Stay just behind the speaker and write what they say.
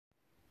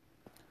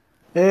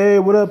Hey,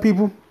 what up,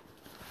 people?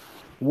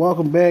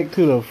 Welcome back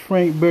to the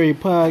Frank Berry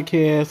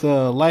Podcast,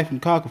 Life and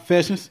Car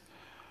Confessions.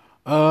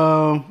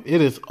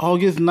 It is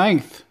August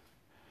 9th,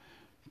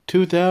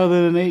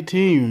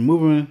 2018.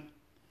 Moving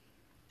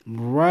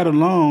right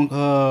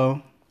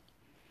along.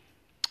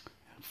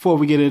 Before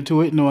we get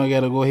into it, I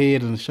gotta go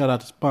ahead and shout out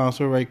the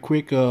sponsor right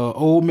quick.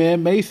 Old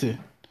Man Mason.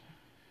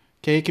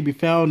 Okay, it can be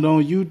found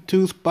on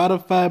YouTube,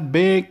 Spotify,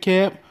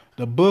 Bandcamp,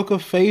 the Book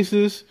of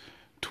Faces,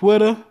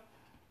 Twitter.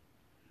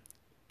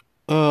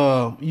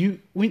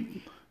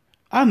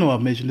 I know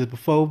I've mentioned this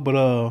before, but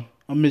I'll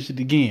mention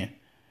it again.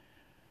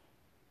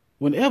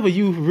 Whenever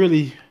you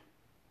really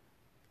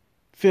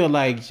feel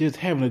like just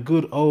having a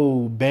good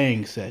old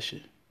bang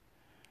session,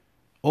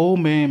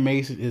 Old Man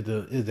Mason is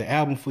the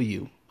album for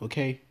you.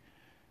 Okay,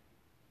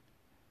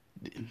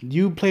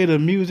 you play the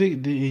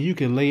music, then you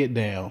can lay it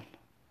down.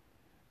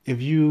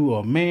 If you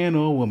are a man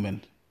or a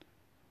woman,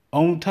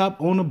 on top,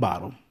 on the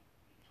bottom,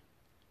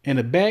 in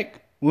the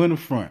back or in the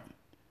front.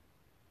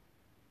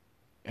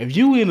 If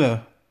you in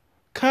a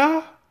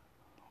car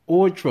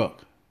or a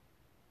truck,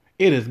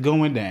 it is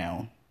going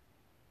down.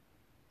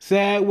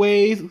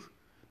 Sideways,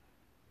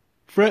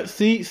 front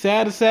seat,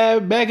 side to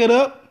side, back it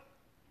up,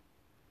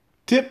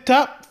 tip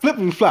top, flip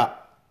and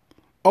flop.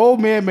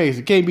 Old Man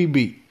Mason, can't be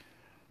beat.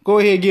 Go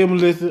ahead and give him a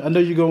listen. I know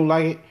you're going to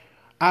like it.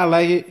 I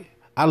like it.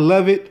 I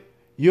love it.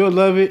 You'll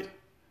love it.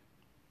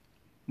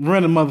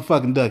 Run the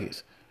motherfucking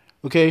ducats.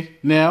 Okay,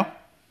 now,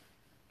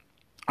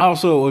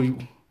 also,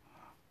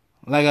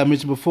 like I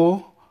mentioned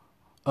before,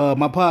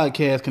 my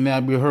podcast can now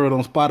be heard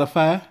on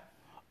Spotify.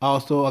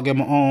 Also, I got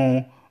my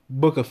own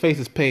Book of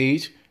Faces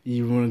page.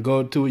 You want to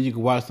go to it, you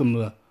can watch some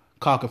of the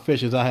car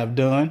confessions I have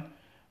done.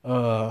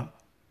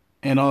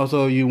 And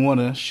also, you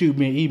want to shoot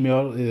me an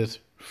email. It's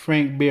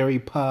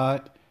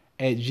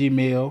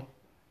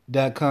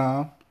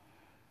frankberrypod@gmail.com.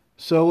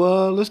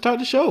 So, let's start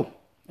the show.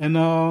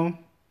 And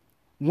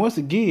once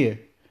again,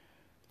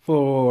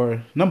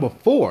 for number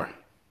 4,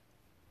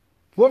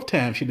 fourth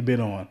time she'd have been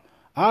on,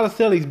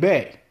 Araceli's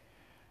back.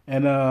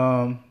 And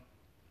got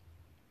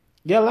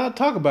a lot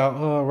to talk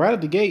about. Right at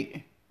the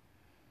gate,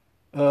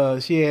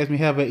 she asked me,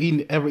 have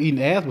I ever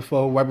eaten ass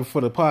before, right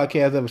before the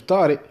podcast ever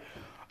started.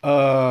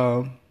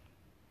 I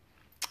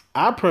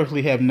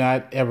personally have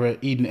not ever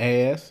eaten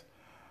ass.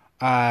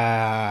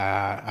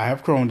 I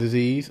have Crohn's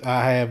disease.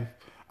 I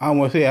don't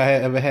want to say I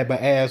have ever had my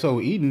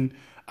asshole eaten.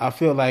 I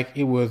feel like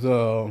it was,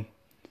 I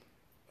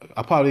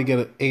probably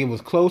it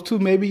was close to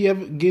maybe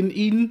ever getting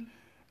eaten.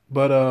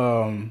 But,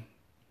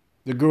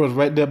 the girl was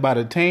right there by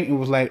the tank and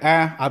was like,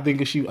 I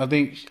think she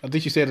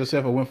said to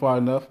herself, I went far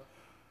enough.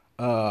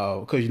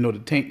 Because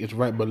the tank is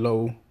right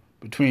below,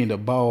 between the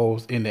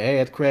balls and the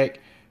ass crack.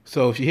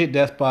 So she hit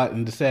that spot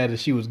and decided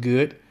she was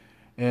good.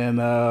 And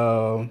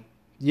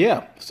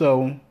yeah,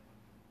 so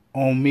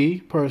on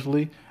me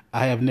personally,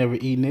 I have never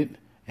eaten it.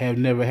 I have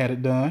never had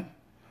it done.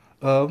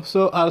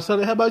 So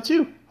Araceli, how about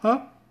you?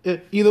 Huh?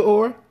 Either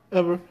or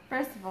ever?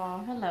 First of all,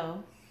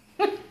 hello.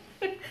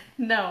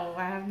 No,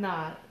 I have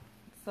not.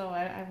 So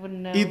I wouldn't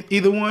know.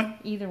 Either one?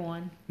 Either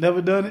one.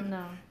 Never done it?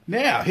 No.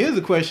 Now, here's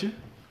a question.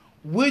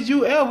 Would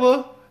you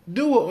ever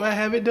do it or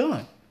have it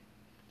done?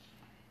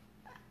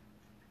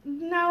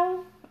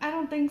 No, I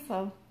don't think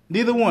so.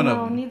 Neither one of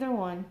them? No, neither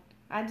one.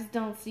 I just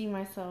don't see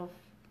myself.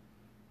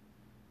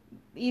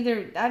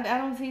 Either, I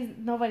don't see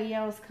nobody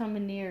else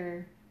coming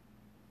near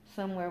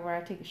somewhere where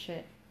I take a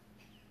shit.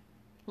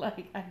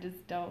 Like, I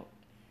just don't.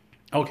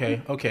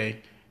 Okay.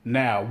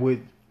 Now, what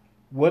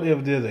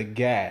if there's a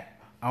guy,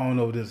 I don't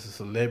know if there's a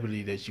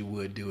celebrity that you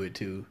would do it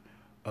to.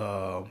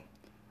 What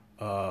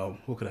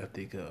could I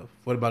think of?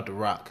 What about The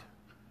Rock?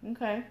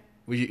 Okay.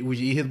 Would you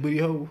eat his booty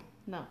hole?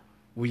 No.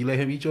 Would you let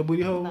him eat your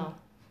booty hole? No.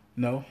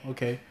 No?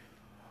 Okay.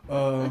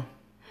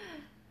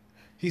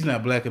 He's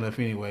not black enough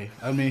anyway.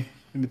 I mean,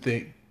 let me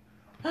think.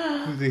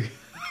 Why does he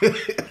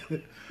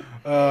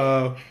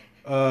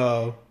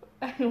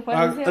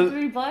have to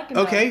be black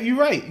enough? Okay, you're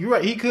right.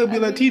 He could be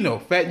Latino.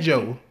 Fat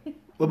Joe.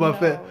 What about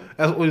Fat?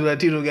 That's what the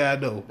Latino guy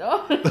know.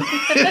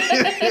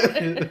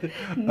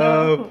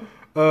 No.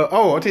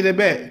 I'll take that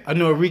back. I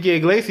know Enrique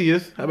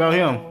Iglesias. How about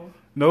him?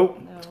 Nope.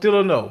 No. Still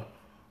a no.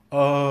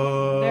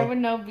 There would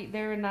not be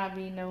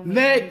no.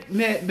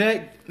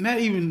 Not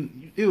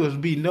even. It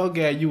would be no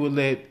guy you would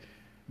let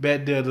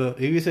back there.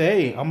 If you say,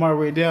 "Hey, I'm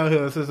already down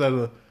here since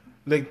I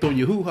licked on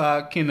your hoo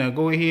ha," can I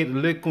go ahead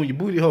and lick on your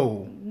booty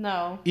hole?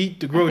 No. Eat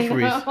the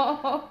groceries.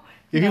 No.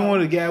 If you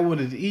wanted a guy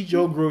wanted to eat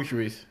your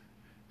groceries,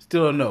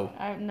 still a no.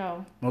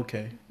 No.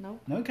 Okay. Nope.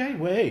 Okay.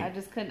 Well, hey. I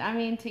just couldn't. I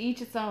mean, to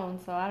each its own.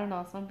 So I don't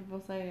know. Some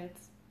people say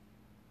it's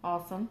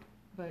awesome,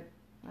 but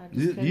I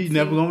just You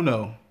never gonna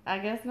know. I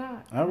guess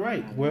not. All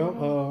right.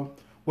 Well,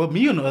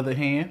 me on the other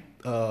hand,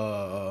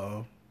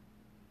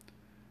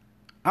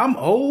 I'm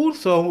old,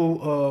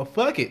 so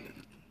fuck it.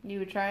 You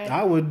would try it?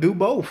 I would do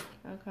both.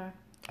 Okay.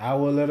 I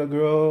would let a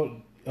girl,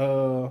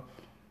 a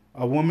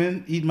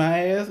woman, eat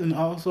my ass, and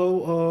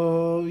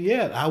also,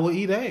 I would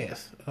eat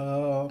ass.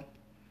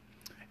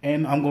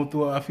 And I'm gonna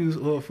throw out a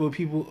few for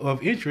people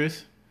of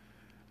interest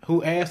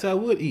who asked I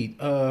would eat.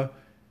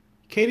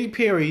 Katy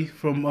Perry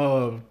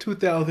from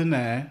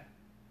 2009.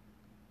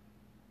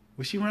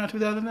 Was she around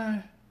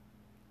 2009?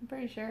 I'm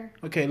pretty sure.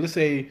 Okay, let's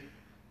say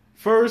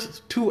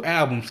first 2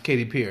 albums,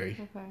 Katy Perry.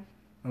 Okay.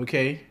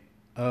 Okay,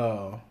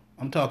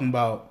 I'm talking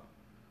about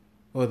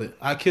what was it?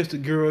 I Kissed a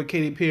Girl,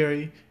 Katy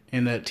Perry,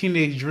 and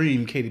Teenage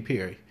Dream, Katy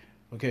Perry.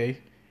 Okay,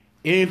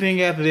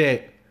 anything after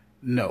that,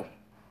 no.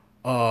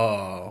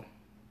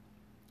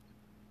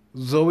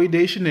 Zoe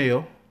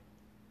Deschanel.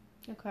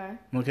 Okay.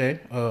 Okay.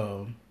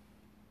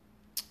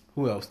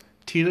 Who else?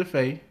 Tina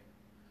Fey.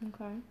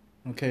 Okay.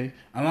 Okay.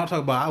 I'm not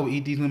talking about I would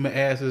eat these women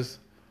asses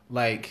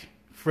like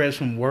fresh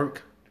from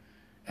work.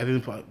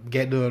 And then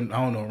get done,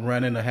 I don't know,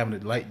 running or having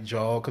a light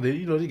jog. Because,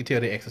 you can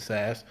tell they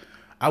exercise.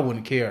 I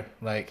wouldn't care.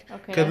 Like,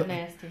 okay, that's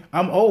nasty.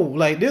 I'm old.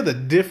 Like, there's a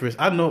difference.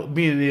 I know,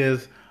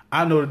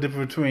 I know the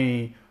difference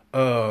between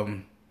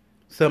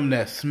something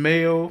that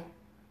smell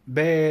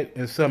bad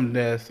and something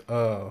that's,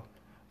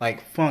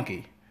 like,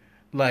 funky.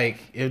 Like,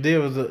 if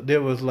there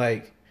was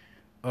like,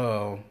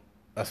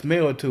 a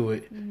smell to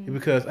it, Mm-hmm.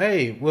 because,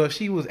 hey, well,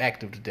 she was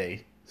active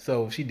today.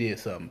 So she did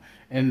something.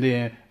 And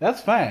then,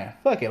 that's fine.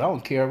 Fuck it. I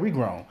don't care. We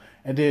grown.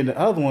 And then the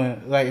other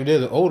one, like, if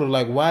there's an odor,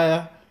 like,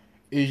 why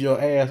is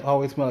your ass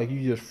always smell like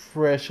you just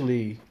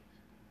freshly,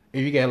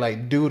 if you got,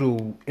 like,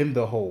 doodle in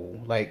the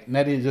hole. Like,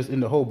 not even just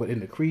in the hole, but in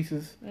the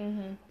creases.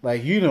 Mm-hmm.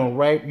 Like, you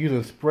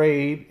done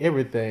sprayed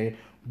everything,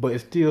 but it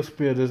still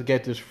just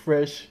got this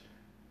fresh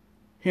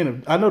hint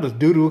of, I know there's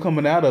doodle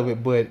coming out of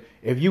it, but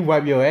if you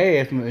wipe your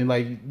ass, and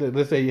like,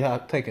 let's say you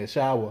have to take a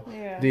shower,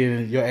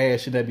 then your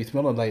ass should not be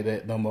smelling like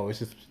that no more. It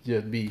should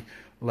just be,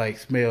 like,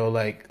 smell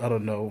like, I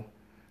don't know,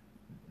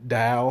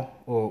 Dial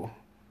or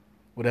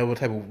whatever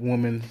type of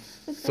woman's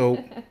soap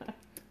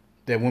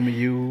that women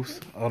use.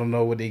 I don't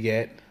know what they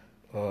got.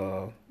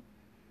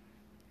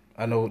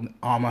 I know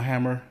Arm &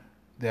 Hammer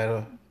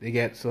that they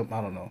got some. I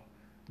don't know,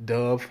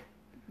 Dove.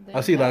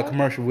 I see a lot of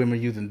commercial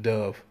women using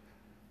Dove.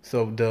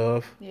 So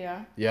Dove.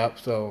 Yeah. Yep.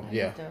 So I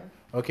yeah. use Dove.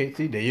 Okay.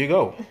 See, there you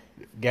go.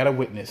 Got a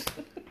witness.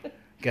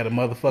 Got a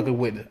motherfucking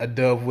witness. A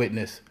Dove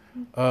witness.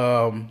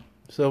 So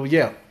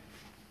yeah.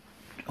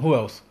 Who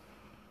else?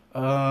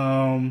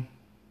 I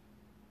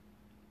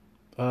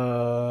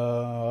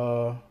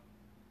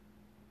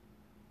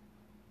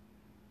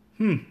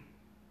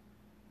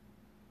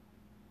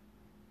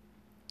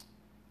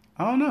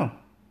don't know.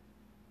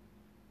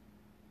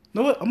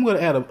 You know what? I'm gonna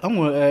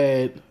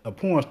add a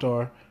porn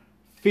star,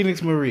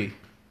 Phoenix Marie,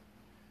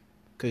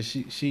 because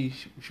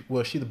she's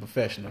a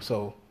professional,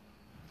 so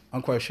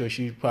I'm quite sure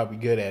she's probably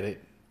good at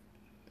it.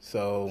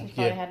 So she's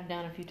probably had it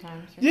done a few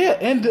times. Yeah,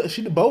 and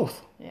she did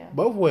both. Yeah.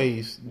 Both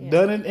ways,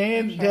 done it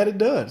and had it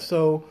done.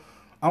 So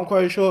I'm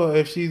quite sure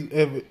if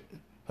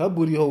her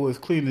booty hole is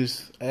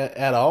cleanest out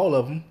of all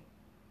of them,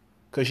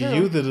 because she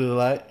used it a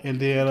lot, and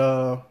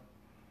then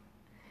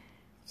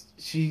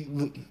she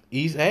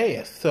eats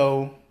ass.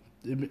 So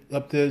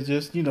up there,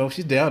 just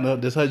she's down there.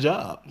 That's her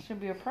job. She'll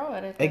be a pro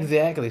at it.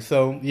 Exactly.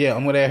 So yeah,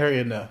 I'm gonna add her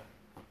in there,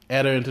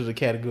 add her into the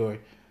category.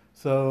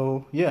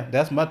 So yeah,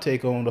 that's my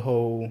take on the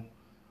whole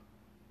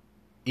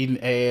eating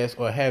ass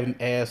or having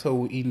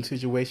asshole eating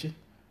situation.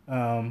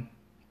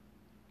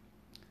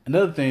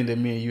 Another thing that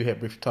me and you have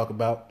briefly talked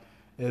about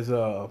is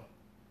the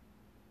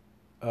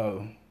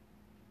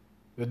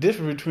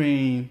difference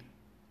between,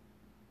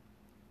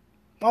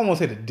 I don't want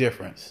to say the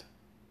difference,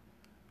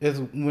 is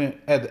when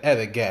as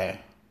a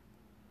guy,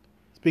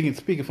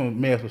 speaking from a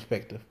male's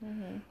perspective,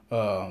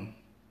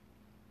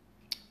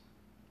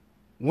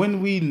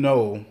 when we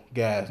know,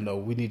 guys know,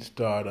 we need to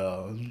start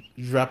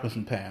dropping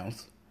some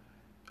pounds,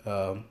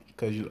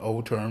 because you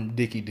old term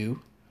dicky do.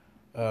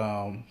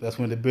 That's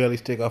when the belly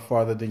stick out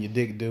farther than your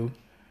dick do.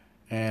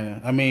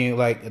 And I mean,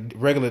 like a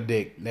regular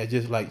dick that's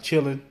just like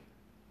chilling,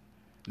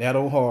 not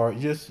on hard.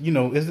 Just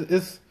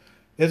it's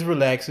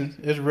relaxing.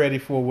 It's ready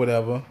for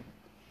whatever.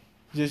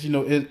 Just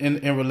it's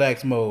in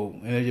relaxed mode.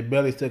 And if your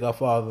belly stick out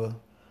farther,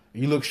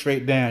 you look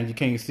straight down, you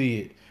can't see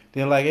it.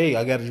 Then like, hey,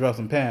 I got to drop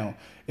some pound.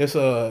 It's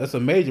a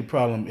major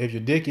problem if your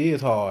dick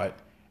is hard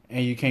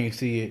and you can't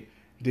see it.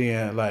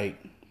 Then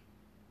like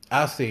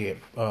I said,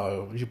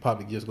 you should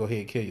probably just go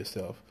ahead and kill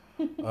yourself,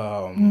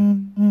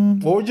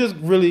 or just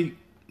really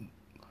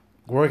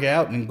work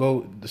out and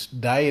go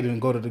diet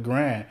and go to the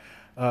grind.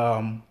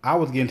 I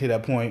was getting to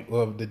that point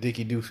of the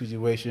Dicky Doo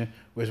situation,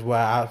 which is why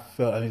I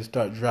felt I need to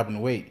start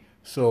dropping weight.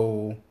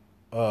 So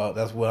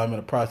that's what I'm in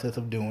the process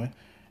of doing.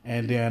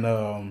 And then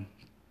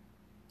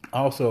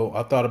also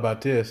I thought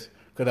about this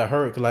because I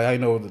heard, cause like I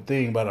know the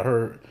thing, but I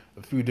heard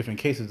a few different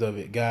cases of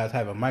it. Guys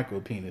have a micro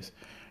penis,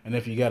 and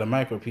if you got a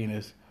micro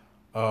penis,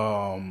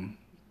 I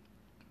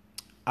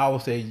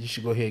would say you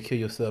should go ahead and kill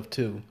yourself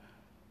too.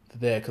 To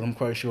that, because I'm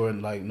quite sure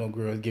like no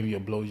girls giving you a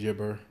blow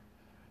jibber,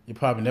 you're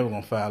probably never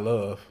gonna find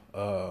love.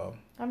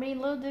 I mean,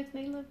 little dicks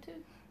need love too.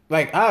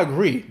 Like I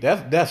agree,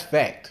 that's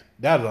fact.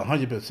 That is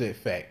 100%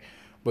 fact.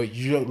 But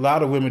a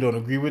lot of women don't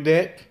agree with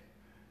that,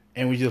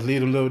 and we just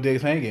leave them little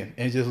dicks hanging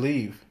and just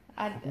leave.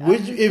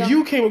 If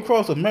you came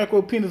across a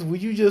macro penis,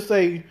 would you just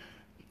say,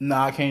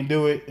 "Nah, I can't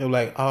do it"? And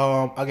like,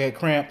 I got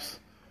cramps.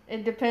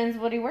 It depends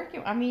what he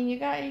working. I mean, you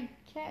can't.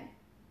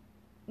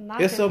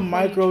 knock It's it a before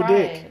micro you try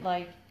dick. it.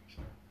 Like,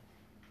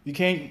 You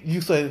can't.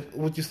 You say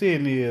what you're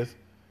saying is,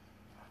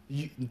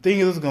 the thing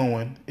is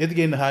going. It's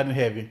getting hot and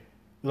heavy.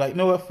 Like,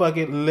 no, what? Fuck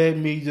it. Let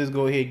me just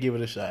go ahead and give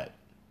it a shot.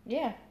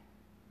 yeah.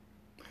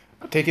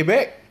 I'll take it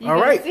back. You All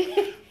gotta right.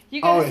 See,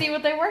 you gotta Oh, see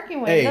what they're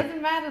working with. hey. It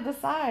doesn't matter the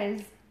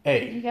size.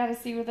 Hey, You gotta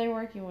see what they're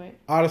working with.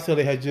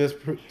 Araceli has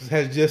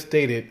just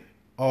stated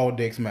all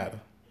dicks matter.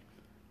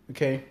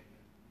 Okay.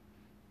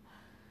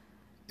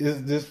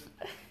 Is this?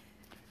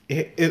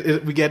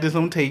 We got this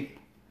on tape.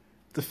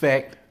 The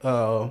fact,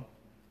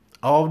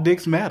 all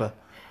dicks matter.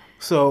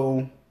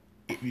 So,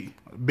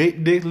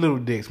 big dicks, little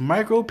dicks,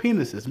 micro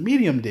penises,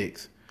 medium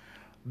dicks,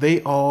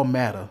 they all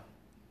matter.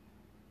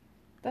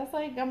 That's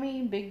like, I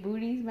mean, big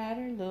booties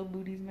matter, little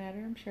booties matter,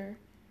 I'm sure.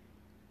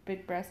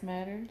 Big breasts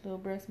matter, little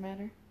breasts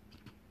matter.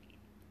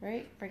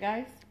 Right? For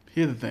guys?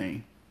 Here's the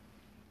thing.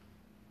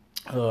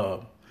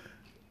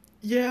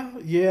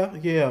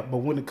 Yeah. But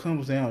when it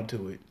comes down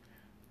to it,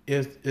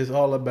 it's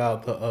all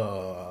about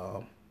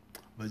the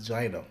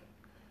vagina.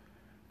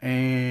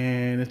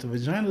 And if the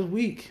vagina's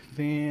weak,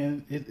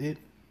 then it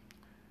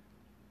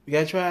you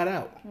gotta try it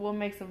out. What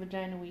makes a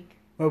vagina weak?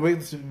 What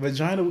makes the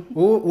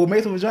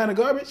vagina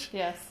garbage?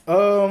 Yes.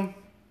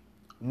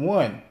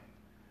 One,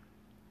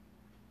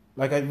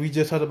 like we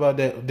just talked about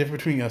that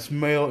difference between a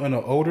smell and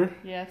an odor.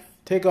 Yes.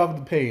 Take off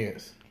the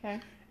pants.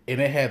 Okay.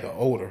 And it had the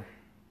odor.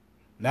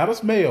 Not a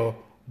smell,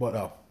 but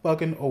a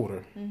fucking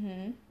odor.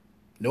 Mm-hmm.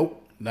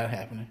 Nope, not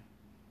happening.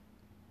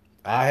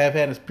 I have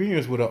had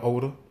experience with an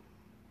odor,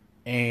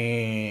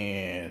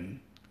 and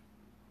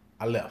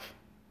I left.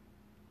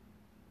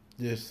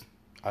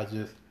 I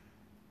just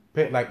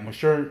put like my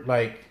shirt,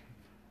 like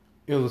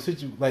it was a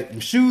situation, like my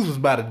shoes was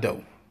by the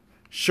door,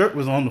 shirt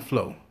was on the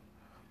floor.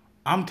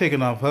 I'm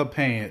taking off her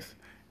pants,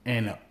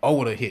 and the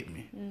odor hit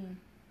me,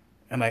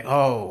 and like,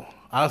 oh,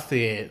 I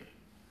said,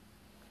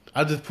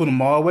 I just put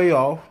them all the way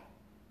off,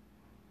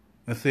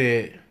 and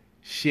said,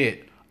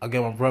 shit, I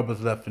got my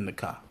rubbers left in the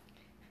car.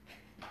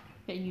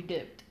 And you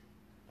dipped.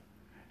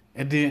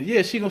 And then,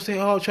 yeah, she gonna say,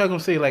 oh, try gonna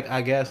say, like,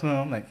 I got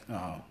some. Like,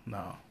 oh,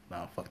 no,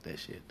 fuck that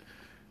shit.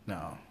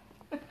 No.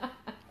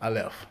 I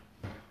left.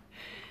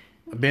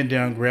 I bent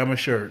down, grabbed my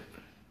shirt.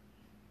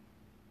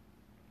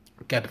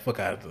 Got the fuck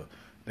out of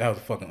that was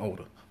a fucking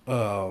odor.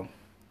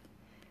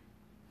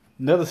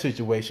 Another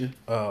situation,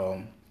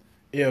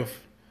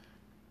 if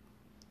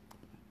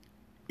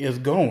it's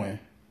going,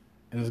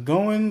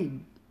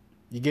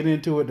 you get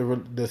into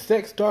it, the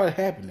sex started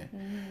happening.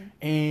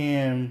 Mm-hmm.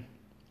 And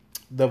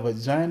the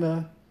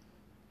vagina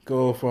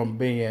go from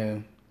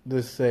being,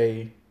 let's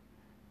say,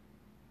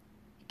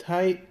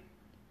 tight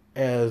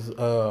as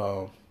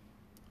a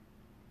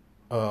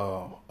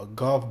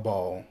golf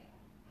ball.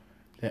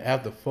 Then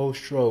after 4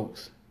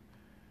 strokes,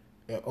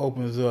 it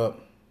opens up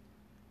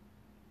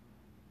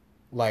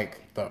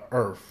like the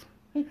earth.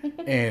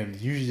 And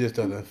you just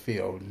doesn't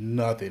feel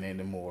nothing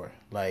anymore.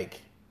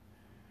 Like,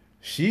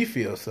 she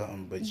feels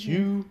something, but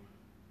you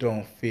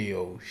don't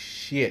feel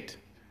shit.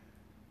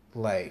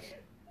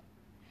 Like,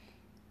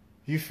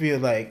 you feel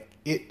like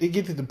it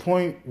gets to the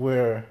point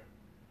where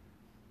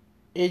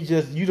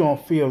you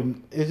don't feel,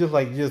 it's just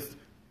like just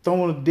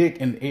throwing a dick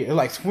in the air,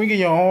 like swinging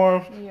your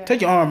arm. Yeah.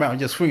 Take your arm out and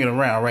just swing it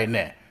around right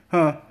now.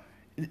 Huh?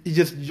 It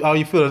just, all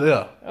you feel is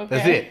up.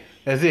 Okay.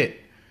 That's it.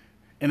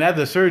 And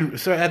after a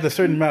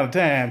certain amount of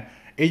time,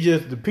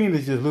 the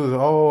penis just loses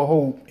all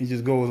hope and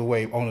just goes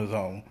away on its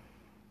own.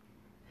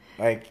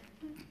 Like,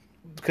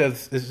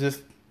 because it's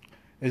just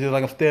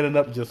like I'm standing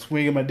up, just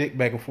swinging my dick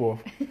back and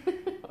forth.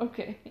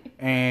 Okay.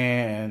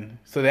 And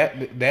so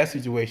that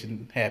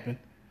situation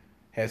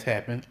has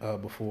happened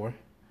before,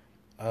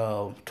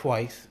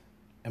 twice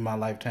in my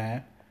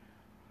lifetime,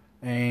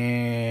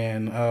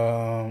 and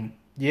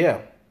yeah,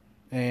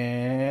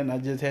 and I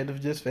just had to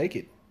just fake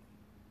it.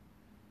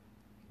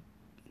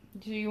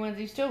 So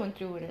you still went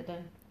through with it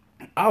then?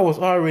 I was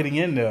already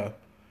in there.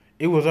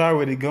 It was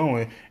already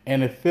going,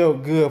 and it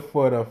felt good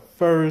for the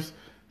first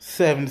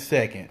 7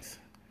 seconds.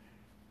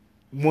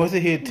 Once it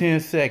hit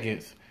 10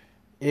 seconds,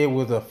 it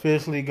was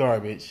officially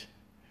garbage.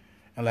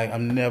 And like,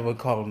 I'm never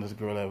calling this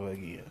girl ever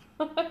again.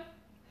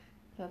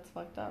 That's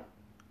fucked up.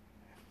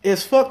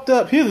 It's fucked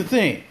up. Here's the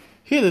thing.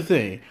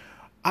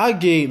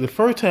 The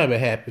first time it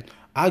happened,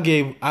 I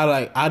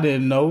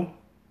didn't know,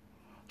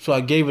 so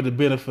I gave it the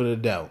benefit of the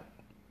doubt.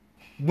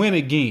 Went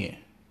again.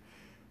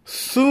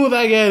 Soon as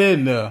I got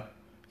in there,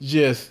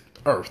 just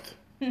earth,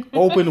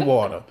 open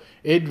water.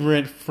 It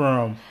went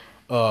from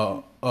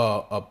a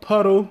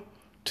puddle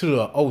to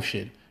the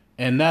ocean,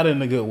 and not in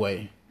a good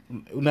way.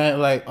 Not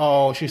like,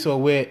 oh, she's so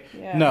wet.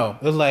 Yeah. No,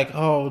 it's like,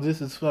 oh,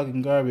 this is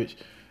fucking garbage.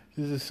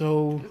 This is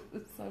so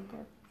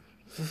garbage.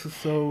 This is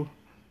so.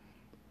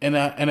 And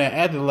I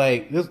acted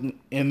like this,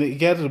 and it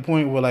got to the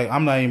point where like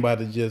I'm not even about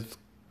to just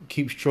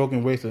keep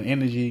stroking, wasting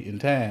energy and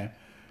time.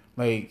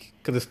 Like,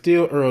 cause it's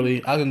still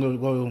early. I can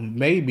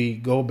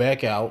go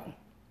back out,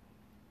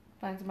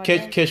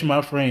 catch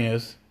my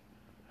friends,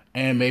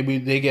 and maybe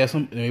they got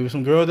some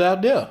girls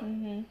out there.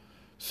 Mm-hmm.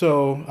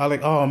 So I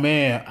like, oh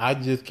man, I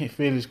just can't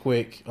finish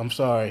quick. I'm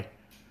sorry.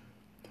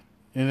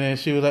 And then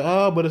she was like,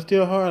 oh, but it's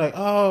still hard. Like,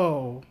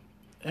 oh,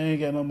 I ain't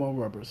got no more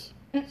rubbers.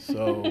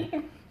 So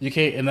you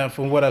can't, and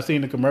from what I've seen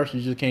in the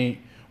commercials, you just can't,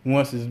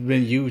 once it's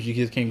been used, you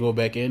just can't go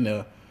back in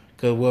there.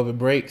 Because what if it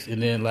breaks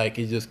and then like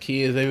it's just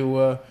kids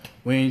everywhere?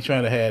 We ain't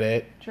trying to have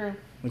that. True.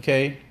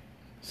 Okay?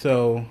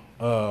 So,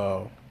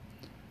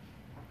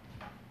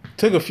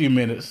 took a few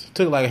minutes.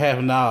 Took like half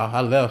an hour.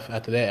 I left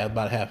after that.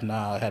 About half an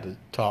hour. I had to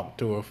talk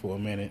to her for a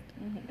minute.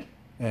 Mm-hmm.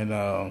 And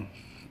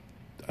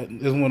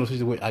it was one of those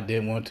situations I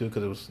didn't want to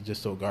because it was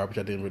just so garbage.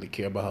 I didn't really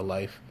care about her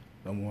life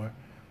no more.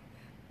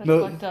 That's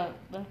fucked up.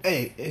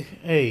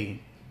 Hey,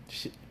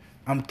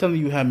 I'm telling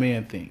you how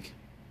men think.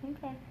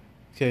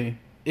 Okay?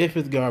 If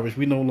it's garbage,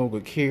 we no longer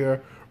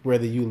care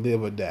whether you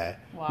live or die.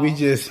 Wow. We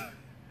just...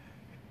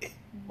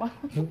 that's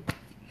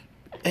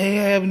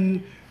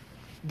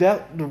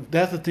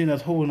the thing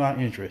that's holding our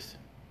interest.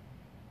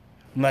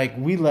 Like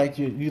we like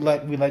we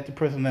like the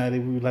personality,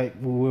 we like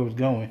where it was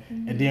going,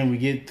 mm-hmm. and then we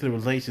get to the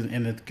relations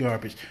and it's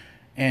garbage,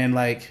 and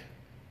like,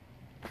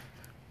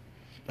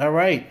 all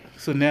right,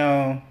 so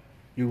now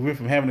you went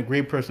from having a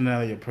great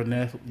personality,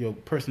 your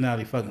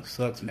personality fucking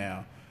sucks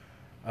now.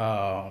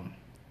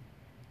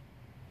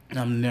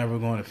 I'm never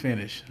going to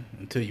finish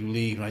until you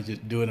leave, and I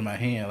just do it in my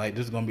hand. Like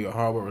this is gonna be a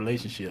horrible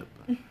relationship.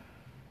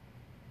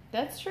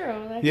 That's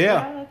true.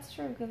 That's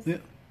true because you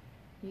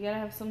gotta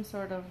have some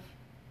sort of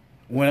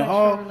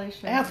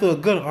after a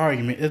good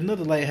argument, it's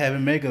nothing like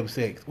having makeup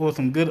sex or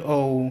some good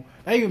old,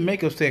 not even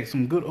makeup sex,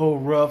 some good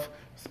old rough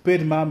spit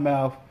in my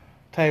mouth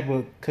type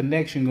of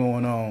connection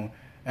going on.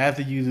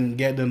 After you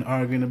get done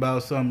arguing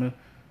about something,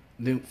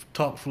 then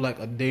talk for like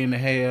a day and a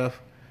half.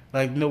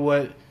 Like, you know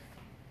what?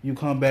 You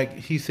come back,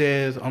 he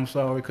says, I'm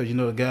sorry, because you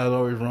know the guy's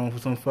always wrong for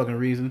some fucking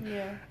reason.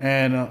 Yeah.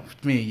 And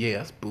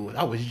that's bull.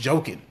 I was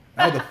joking.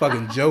 That was a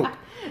fucking joke.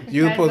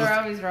 Guys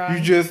are always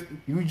wrong.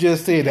 You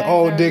just said that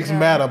all dicks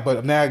matter,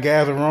 but now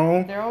guys are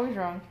wrong. They're always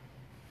wrong.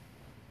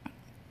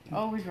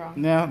 Always wrong.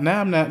 Now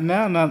I'm not.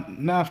 Now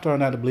I'm starting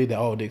not to believe that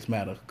all dicks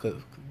matter,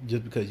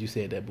 just because you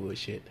said that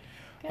bullshit.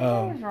 Guys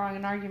are always wrong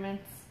in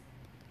arguments.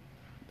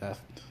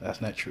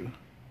 That's not true.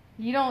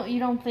 You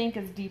don't think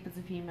as deep as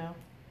a female.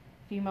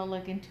 Female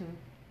look into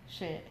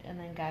shit, and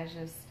then guys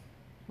just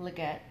look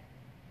at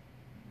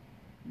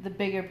the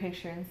bigger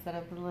picture instead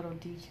of the little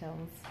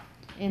details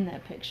in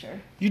that picture.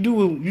 You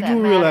do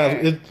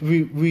realize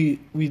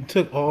we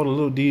took all the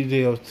little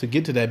details to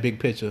get to that big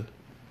picture,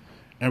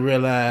 and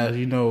realize,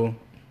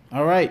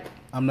 all right,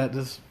 I'm not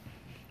this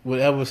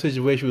whatever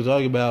situation we was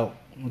arguing about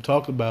or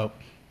talked about.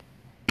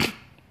 I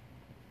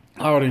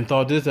already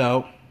thought this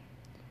out,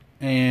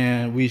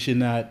 and we should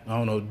not,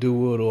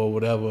 do it or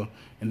whatever.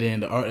 And then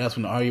that's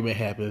when the argument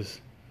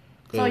happens.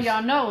 So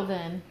y'all know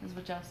then is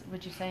what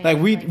you're saying. Like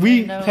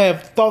we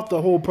have thought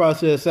the whole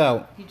process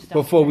out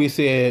before we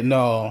said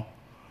no,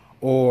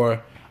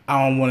 or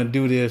I don't want to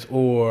do this,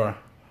 or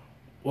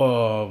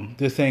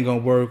this ain't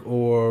gonna work,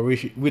 or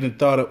we done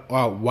thought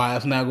about why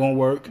it's not gonna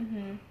work.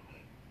 Mm-hmm.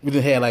 We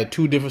just had like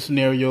two different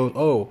scenarios.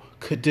 Oh,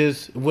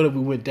 what if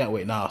we went that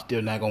way? Nah,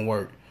 still not gonna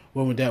work.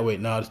 What went that way?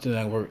 Nah, it's still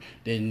not gonna work.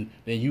 Then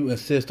you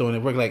insist on it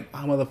work. Like,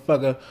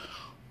 motherfucker,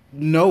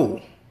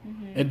 no.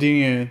 Mm-hmm. And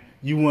then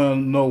you want to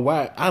know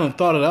why. I done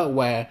thought it out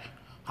why.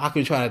 I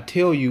can try to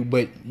tell you,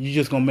 but you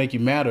just gonna make you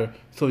matter.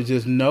 So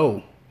just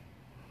no.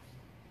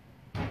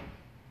 I'm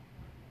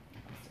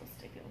still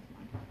sticking with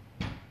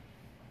mine.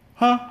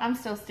 Huh? I'm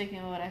still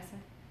sticking with what I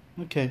said.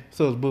 Okay,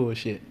 so it's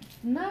bullshit.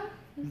 No.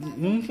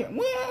 It's not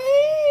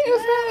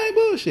like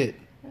bullshit.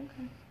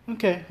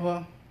 Okay.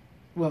 Well.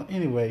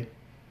 Anyway,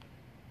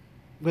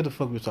 what the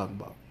fuck we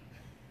talking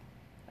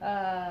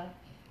about?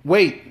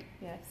 Wait.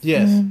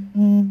 Yes.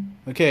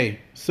 Mm-hmm. Okay.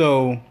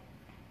 So,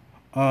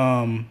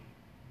 like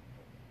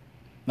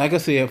I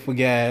said, for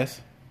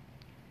guys,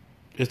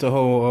 it's the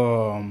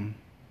whole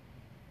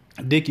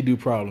dicky do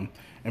problem.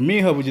 And me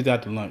and her were just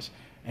out to lunch,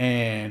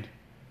 and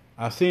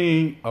I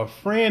seen a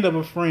friend of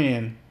a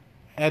friend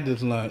at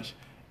this lunch,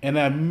 and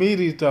I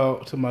immediately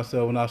thought to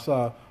myself when I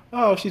saw,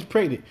 oh, she's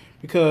pregnant,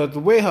 because the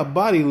way her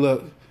body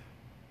looked,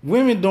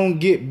 women don't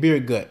get beer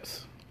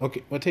guts.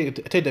 Okay, well, take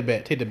that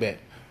back.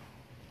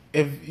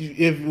 If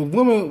a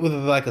woman with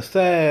like a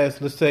size,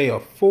 let's say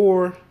a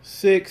 4,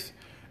 6,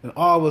 and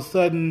all of a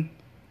sudden,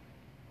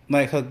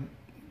 like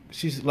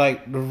she's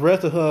like the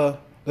rest of her,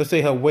 let's say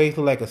her waist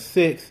look like a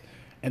 6,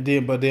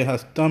 but then her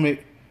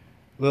stomach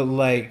look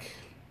like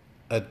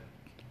a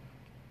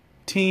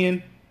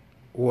 10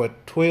 or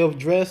 12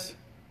 dress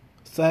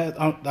size.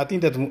 I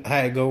think that's how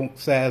it go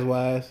size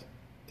wise.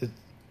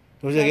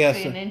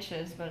 It's in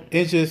inches, but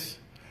inches.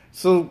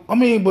 So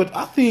but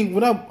I think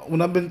when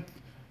I've been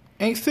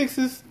ain't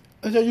 6s.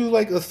 I use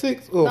like a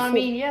 6 or. No, I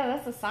mean, yeah,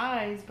 that's the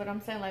size, but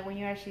I'm saying like when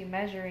you're actually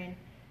measuring,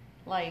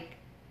 like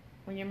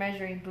when you're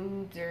measuring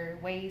boobs or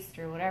waist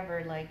or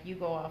whatever, like you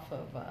go off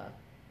of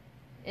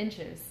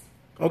inches.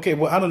 Okay,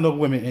 well I don't know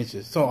women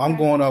inches, so I'm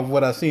going off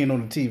what I seen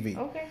on the TV.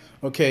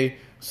 Okay,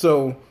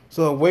 so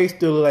her waist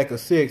still look like a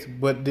 6,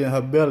 but then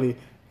her belly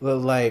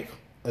look like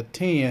a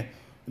 10.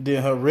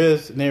 Then her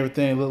wrist and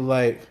everything look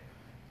like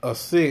a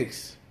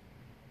 6,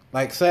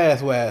 like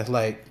size wise,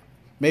 like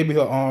maybe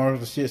her arms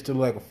and shit still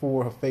like a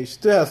four. Her face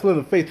still has slit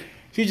in the face.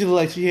 She just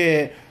like she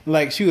had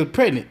like she was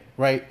pregnant,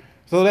 right?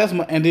 So that's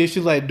my, and then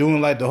she's like doing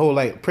like the whole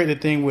like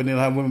pregnant thing where then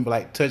have women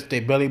like touch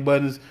their belly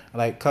buttons,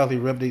 like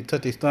constantly rub they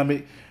touch their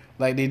stomach,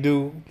 like they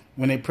do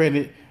when they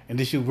pregnant, and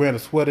then she was wearing a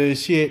sweater and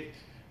shit,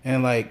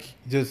 and like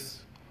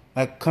just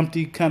like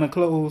comfy kind of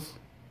clothes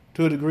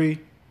to a degree,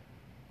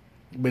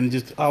 but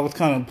just I was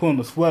kind of pulling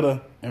the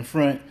sweater in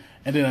front,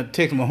 and then I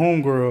text my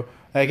homegirl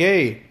like,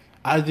 hey,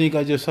 I think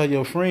I just saw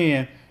your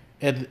friend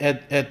at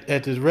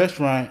this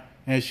restaurant,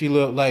 and she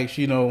looked like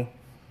she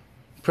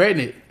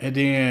pregnant, and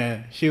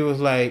then she was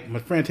like, my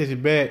friend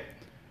texted back,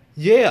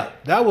 yeah,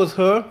 that was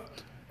her,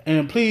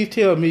 and please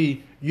tell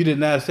me you did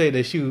not say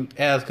that she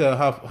asked her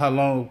how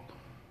long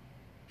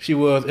she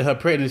was in her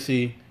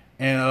pregnancy,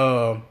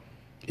 and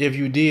if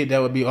you did,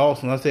 that would be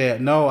awesome. I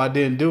said, no, I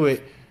didn't do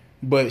it,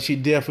 but she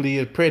definitely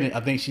is pregnant.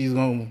 I think she's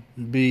gonna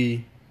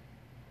be.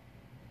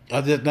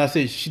 I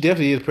said she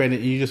definitely is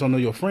pregnant, and you just don't know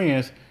your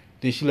friends.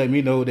 Then she let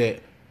me know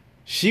that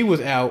she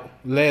was out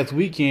last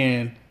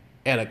weekend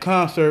at a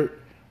concert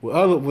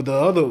with the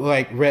other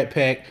like Rat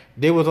Pack.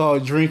 They was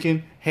all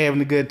drinking, having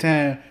a good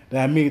time.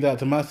 Then I immediately thought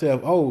to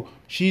myself, oh,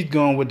 she's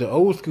going with the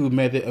old school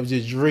method of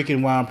just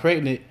drinking while I'm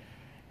pregnant,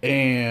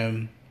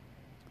 and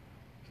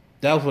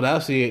that's what I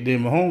said.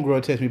 Then my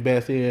homegirl texted me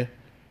back saying,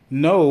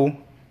 no,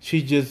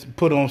 she just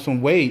put on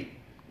some weight.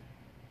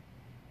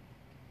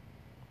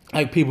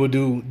 Like people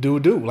do.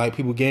 Like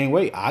people gain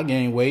weight. I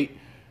gain weight.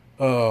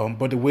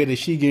 But the way that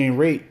she gained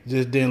weight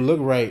just didn't look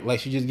right. Like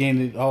she just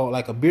gained it all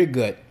like a beer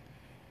gut.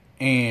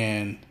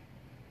 And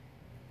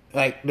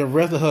like the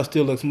rest of her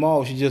still looked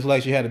small. She just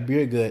like she had a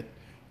beer gut,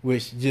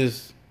 which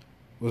just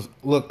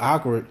looked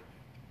awkward.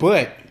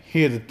 But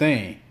here's the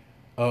thing.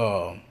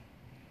 I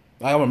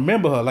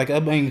remember her. Like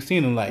I've been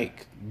seen her in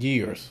like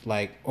years.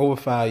 Like over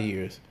 5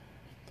 years.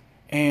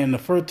 And the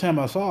first time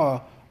I saw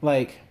her,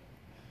 like,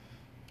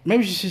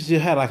 maybe she just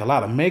had like a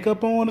lot of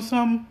makeup on or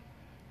something.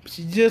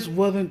 She just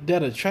wasn't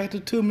that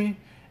attractive to me.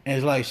 And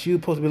it's like she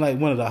was supposed to be like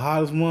one of the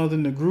hottest ones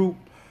in the group.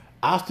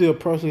 I still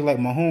personally like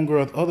my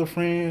homegirl's other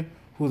friend,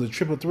 who's a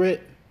triple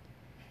threat.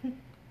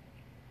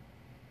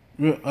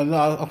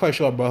 I'm quite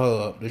sure I brought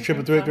her up. The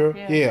triple threat girl?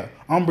 Yeah.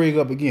 I'm going to bring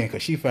her up again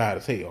because she fine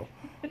as hell.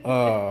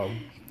 I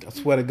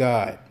swear to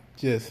God.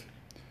 Just,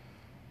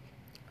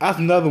 that's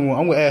another one.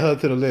 I'm going to add her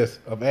to the list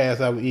of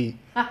ass I would eat.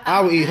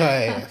 I would eat her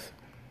ass.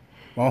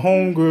 My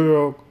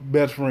homegirl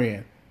best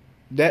friend.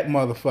 That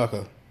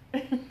motherfucker.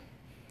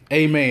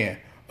 Amen.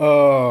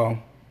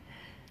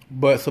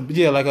 But so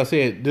yeah, like I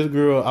said, this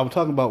girl I was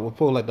talking about was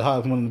probably like the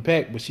hottest one in the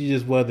pack, but she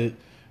just wasn't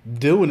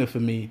doing it for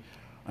me.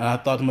 And I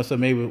thought to myself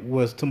maybe it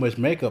was too much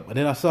makeup. And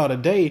then I saw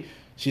today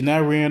she's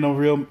not wearing no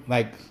real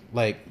like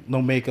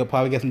no makeup.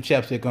 Probably got some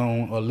chapstick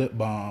on or lip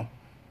balm.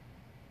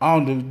 I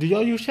don't know. Do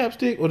y'all use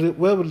chapstick or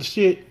whatever the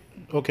shit?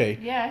 Okay.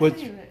 Yeah, but I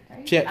use it. I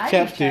use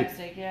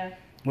chapstick. Yeah.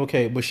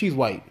 Okay, but she's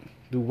white.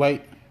 Do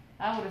white?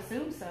 I would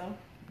assume so.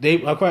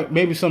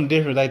 Maybe something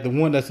different, like the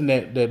one that's in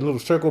that little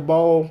circle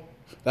ball.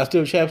 That's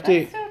still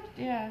chapstick.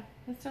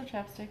 That's still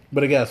chapstick.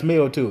 But it got a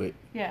smell to it.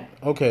 Yeah.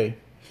 Okay.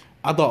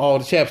 I thought all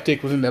the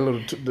chapstick was in that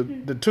little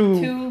the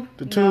tube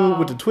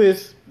with the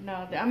twist.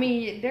 No, I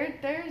mean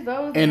there's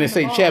those. And it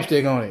say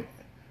chapstick on it,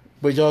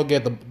 but y'all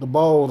get the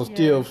balls are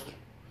still.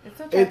 It's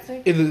still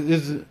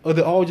chapstick. Are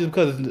they all just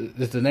because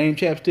it's the name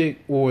chapstick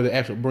or the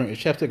actual brand? Is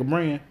chapstick a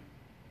brand?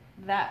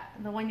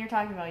 The one you're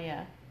talking about,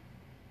 yeah.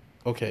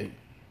 Okay,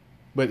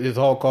 but it's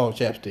all called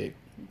chapstick.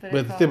 But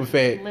it's simple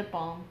fact. Lip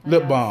balm.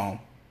 Lip balm.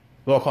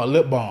 It's all called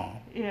lip balm.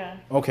 Yeah.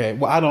 Okay.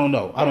 Well, I don't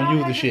know. I don't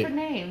use the shit.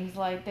 Different names,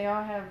 like they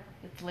all have.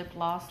 It's lip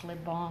gloss,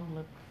 lip balm,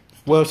 lip.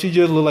 Well, she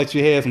just looked like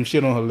she had some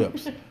shit on her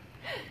lips.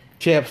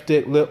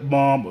 Chapstick, lip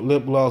balm,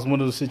 lip gloss,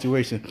 one of the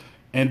situations,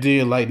 and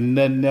did like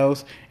nothing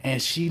else,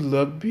 and she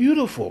looked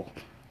beautiful.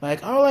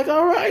 Like all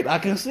right, I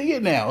can see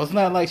it now. It's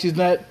not like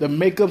the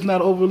makeup's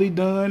not overly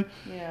done,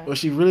 or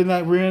she really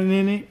not wearing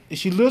any.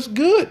 She looks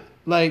good.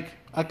 Like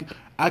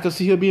I could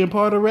see her being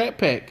part of the Rat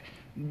Pack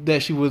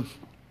that she was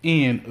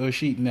in, or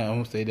I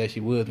won't say that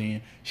she was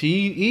in.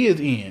 She is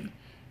in,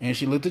 and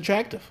she looked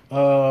attractive.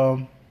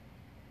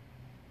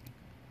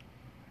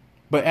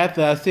 But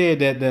after I said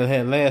that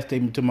had last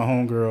statement to my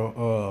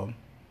homegirl,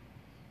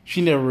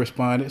 she never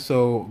responded.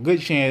 So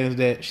good chance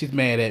that she's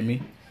mad at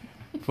me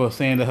for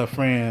saying that her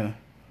friend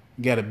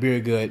got a beer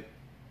gut,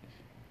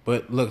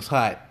 but looks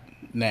hot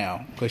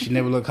now because she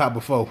never looked hot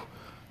before.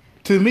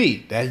 To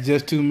me, that's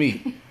just to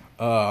me.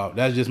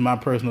 That's just my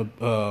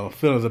personal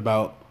feelings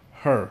about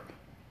her.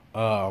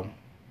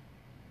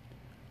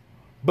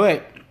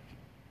 But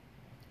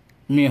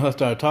me and her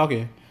started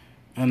talking,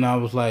 and I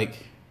was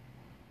like,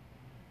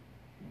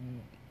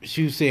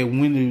 she said,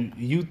 when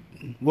do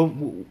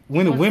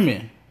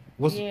women?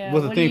 What's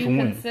the thing for women? When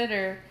do you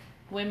consider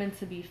women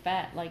to be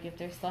fat? Like if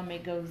their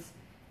stomach goes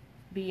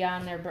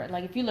beyond their breast.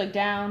 Like if you look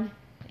down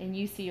and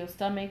you see your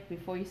stomach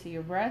before you see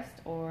your breast,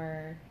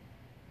 or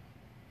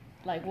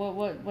like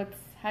what's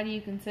how do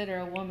you consider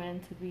a woman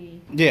to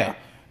be? Yeah.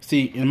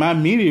 See, and my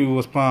immediate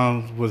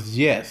response was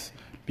yes,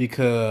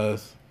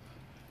 because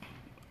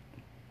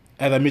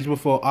as I mentioned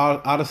before,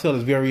 Araceli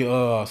is very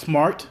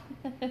smart.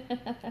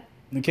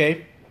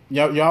 Okay,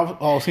 y'all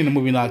all seen the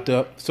movie Knocked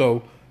Up,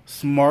 so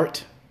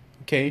smart.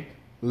 Okay,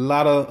 a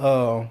lot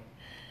of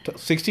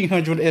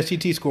 1600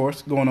 SCT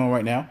scores going on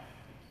right now.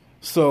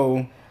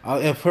 So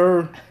if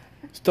her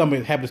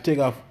stomach happened to stick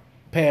off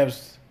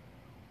paths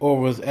or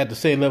was at the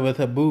same level as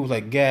her boobs,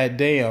 like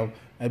goddamn,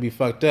 that'd be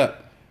fucked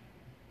up.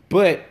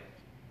 But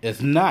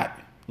it's not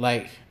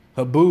like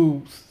her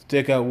boobs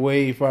stick out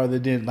way farther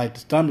than like the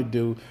stomach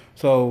do.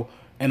 So,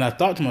 and I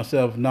thought to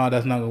myself, no,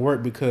 that's not gonna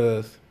work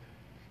because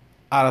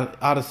out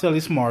of silly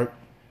smart,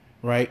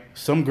 right?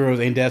 Some girls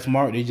ain't that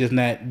smart. They just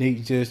not. They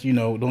just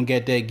don't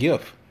get that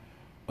gift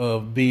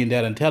of being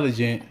that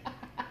intelligent,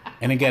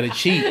 and they gotta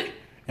cheat.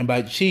 And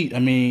by cheat, I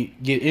mean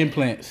get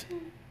implants.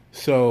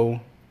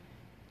 So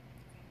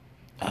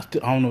I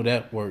don't know if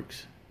that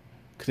works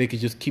because they could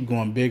just keep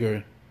going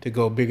bigger to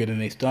go bigger than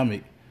their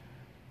stomach.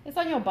 It's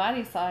on your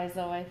body size,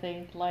 though, I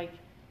think. Like,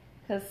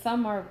 because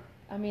some are,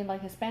 I mean,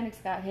 like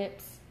Hispanics got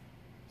hips,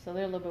 so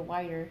they're a little bit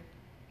wider.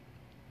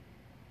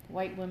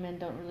 White women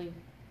don't really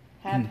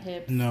have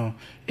hips. No,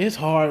 it's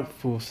hard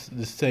to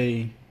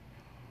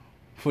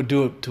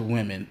do it to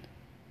women.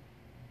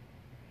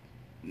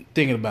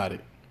 Thinking about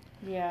it.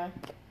 Yeah.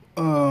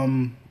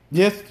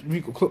 Yes,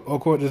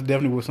 of course, there's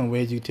definitely some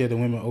ways you can tell the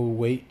women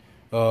overweight.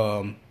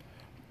 But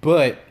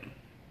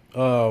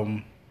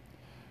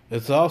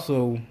it's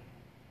also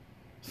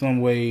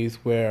some ways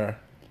where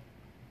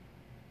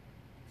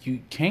you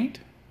can't.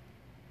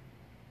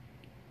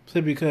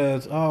 So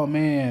because, oh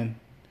man,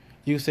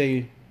 you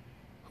say,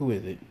 who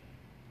is it?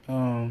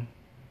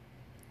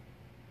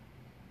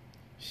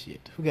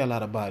 Shit, who got a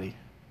lot of body?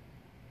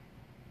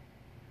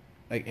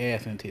 Like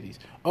ass and titties.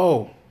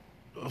 Oh,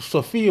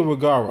 Sofia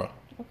Vergara.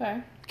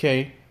 Okay.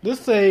 Okay,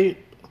 let's say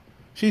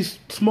she's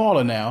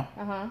smaller now.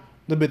 Uh-huh. A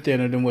little bit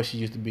thinner than what she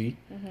used to be.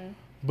 Mm-hmm.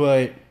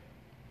 But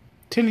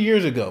 10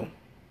 years ago,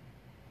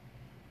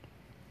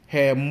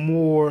 had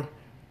more,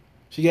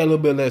 she got a little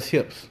bit less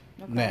hips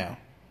now.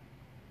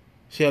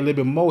 She had a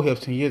little bit more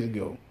hips 10 years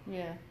ago.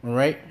 Yeah. All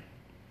right?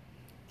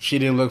 She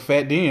didn't look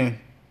fat then.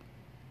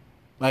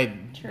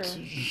 Like, true.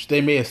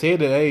 They may have said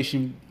that, hey,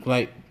 she,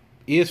 like,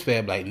 is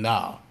fat. Like,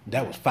 nah,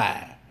 that was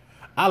fine.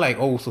 I like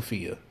old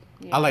Sophia.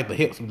 Yeah. I like the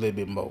hips a little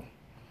bit more.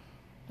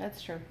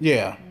 That's true.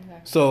 Yeah. Okay.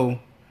 So,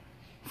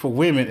 for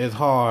women, it's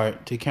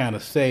hard to kind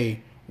of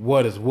say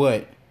what is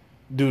what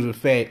due to the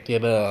fact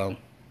that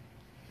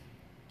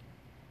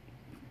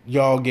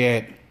y'all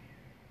get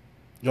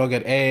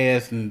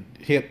ass and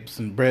hips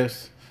and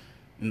breasts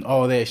and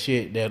all that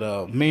shit that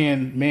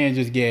men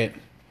just get.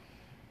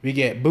 We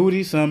get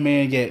booty. Some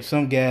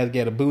guys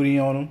get a booty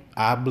on them.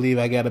 I believe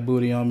I got a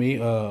booty on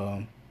me.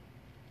 I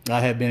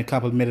have been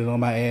complimented on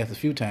my ass a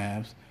few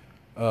times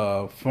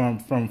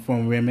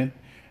from women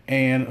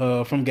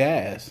and from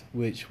guys,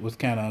 which was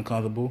kind of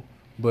uncomfortable,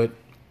 but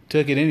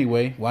took it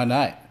anyway. Why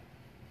not?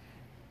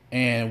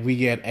 And we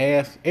get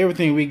ass.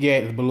 Everything we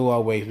get is below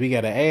our waist. We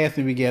got an ass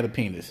and we got a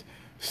penis.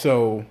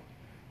 So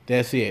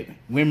that's it.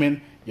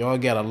 Women, y'all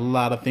got a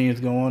lot of things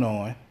going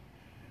on,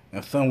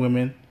 and some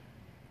women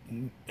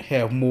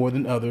have more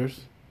than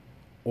others,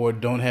 or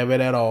don't have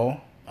it at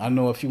all. I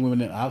know a few women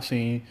that I've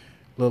seen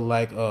look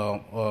like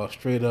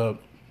straight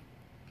up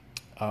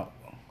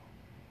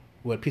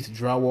piece of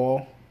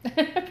drywall.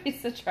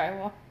 Piece of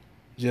drywall.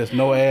 Just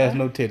no ass,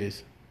 no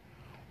titties.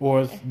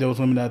 Or there was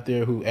women out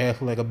there who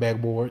ass like a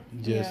backboard,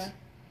 just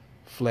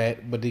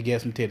flat, but they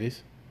got some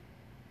titties.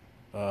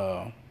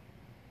 And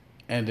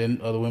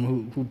then other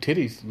women who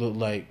titties look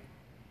like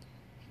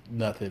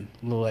nothing,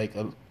 look like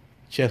a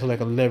chest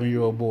like an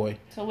 11-year-old boy.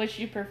 So which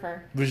you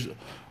prefer?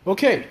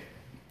 Okay,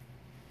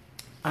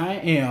 I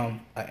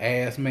am an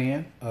ass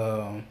man.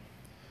 I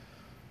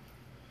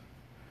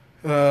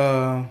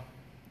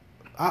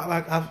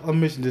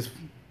mentioned this.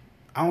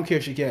 I don't care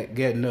if she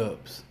got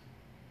nubs.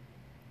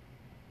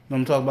 Know what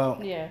I'm talking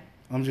about? Yeah.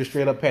 I'm just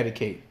straight up patty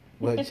cake.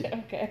 But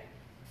okay.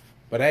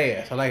 But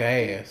ass, I like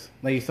an ass.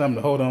 Need something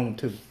to hold on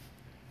to.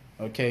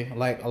 Okay, I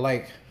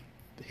like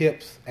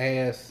hips,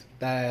 ass,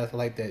 thighs. I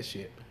like that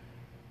shit.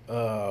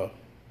 But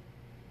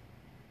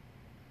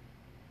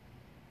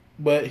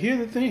here's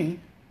the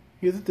thing.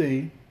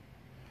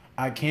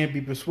 I can't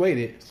be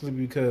persuaded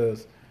simply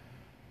because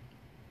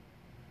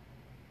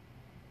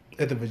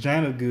if the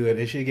vagina's good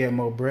and she got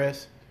more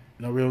breasts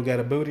and the real got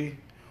a booty,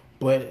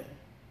 but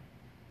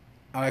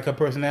I like her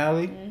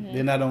personality,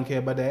 then I don't care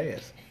about the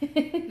ass.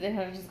 Then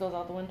it just goes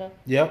out the window?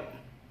 Yep.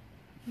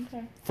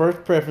 Okay.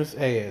 First preference,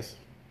 ass.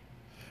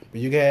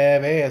 But you can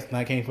have ass and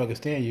I can't fucking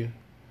stand you.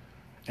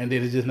 And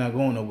then it's just not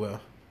going nowhere.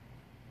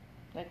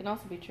 That can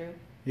also be true.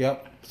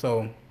 Yep.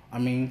 So, I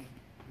mean,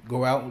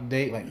 go out and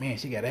date, like, man,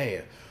 she got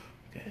ass.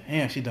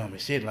 Damn, she dumb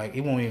as shit. Like, it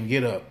won't even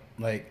get up.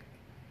 Like,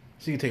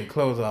 she can take her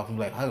clothes off and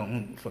be like, I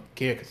don't fucking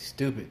care because she's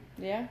stupid.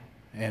 Yeah.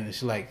 And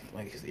it's like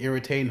it's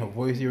irritating. Her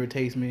voice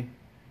irritates me.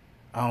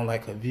 I don't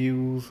like her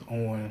views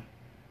on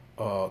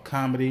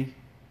comedy.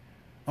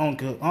 I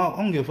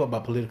don't give a fuck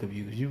about political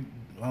views.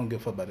 I don't give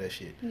a fuck about that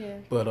shit. Yeah.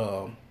 But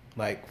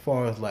like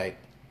far as like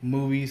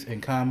movies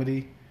and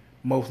comedy,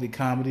 mostly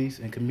comedies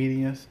and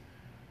comedians.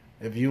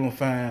 If you don't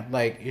find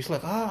like it's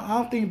like I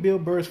don't think Bill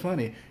Burr's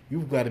funny.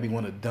 You've got to be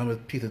one of the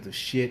dumbest pieces of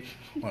shit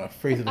on the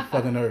face of the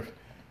fucking earth,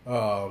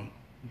 and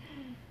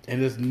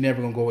it's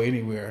never gonna go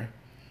anywhere.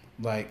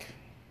 Like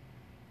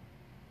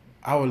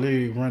I would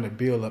literally run a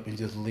bill up and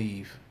just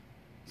leave.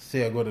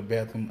 Say I go to the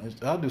bathroom.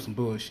 I'll do some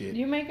bullshit.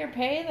 You make her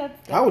pay?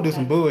 That's I would do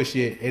some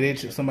bullshit, and then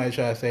somebody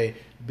try to say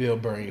Bill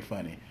Burr ain't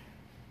funny.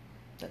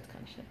 That's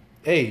kind of shit.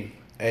 Hey,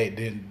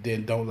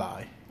 then don't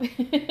lie.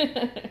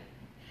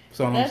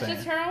 So that's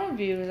just her own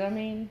views. I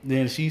mean,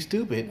 then she's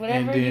stupid. Whatever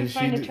and then you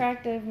find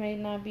attractive may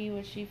not be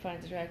what she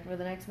finds attractive, or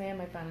the next man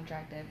might find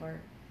attractive,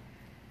 or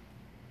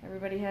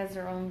everybody has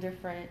their own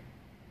different.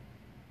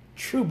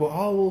 True, but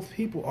all those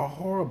people are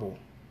horrible.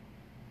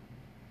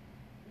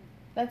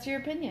 That's your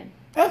opinion.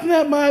 That's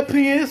not my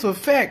opinion. It's a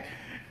fact.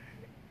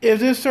 If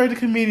there's certain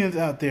comedians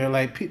out there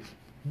like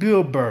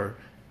Bill Burr,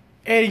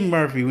 Eddie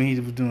Murphy when he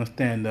was doing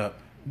stand up,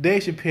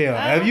 Dave Chappelle.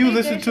 Have you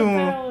listened to him?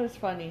 Chappelle is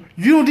funny.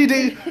 You don't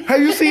think have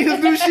you seen his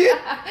new shit?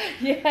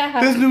 Yeah.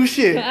 His new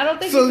shit. I don't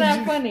think he's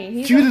that funny.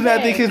 He's you did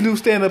not think his new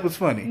stand up is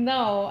funny?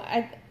 No,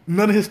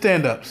 none of his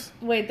stand ups.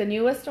 Wait, the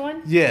newest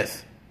one?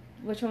 Yes.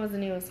 Which one was the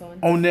newest one?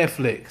 On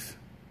Netflix.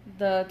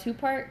 The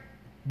 2-part?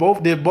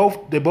 They're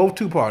both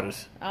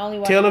 2-parters. I only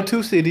watched Tale of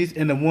Two Cities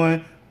and the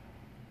one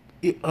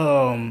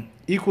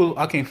equal.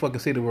 I can't fucking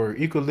say the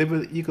word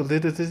equality.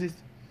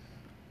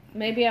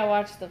 Maybe I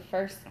watched the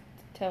first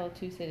Tale of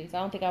Two Cities. I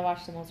don't think I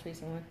watched the most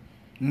recent one.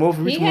 Most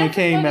recent one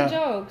came out. He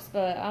had jokes,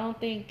 but I don't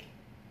think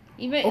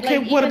even. Okay,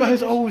 like, what even about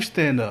his old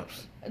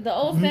stand-ups? The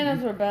old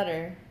stand-ups were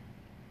better,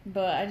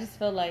 but I just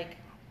feel like.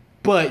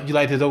 But you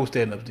liked his old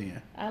stand-ups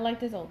then? I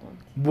liked his old ones.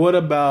 What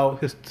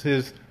about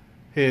his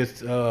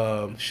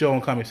show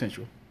on Comedy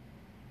Central?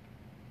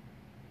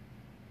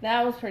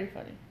 That was pretty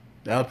funny.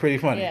 That was pretty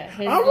funny. Yeah.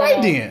 All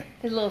right then.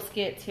 His little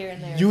skits here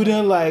and there. You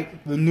didn't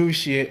like the new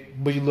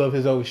shit, but you love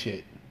his old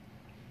shit.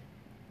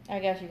 I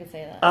guess you could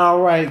say that.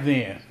 All right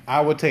then, I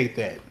would take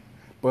that.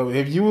 But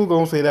if you were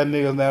gonna say that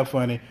nigga's not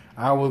funny,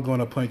 I was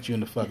gonna punch you in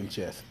the fucking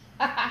chest.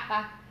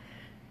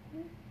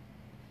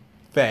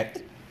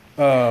 Fact.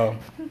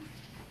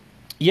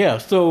 Yeah.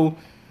 So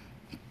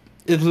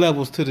it's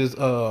levels to this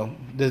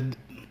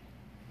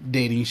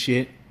dating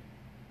shit.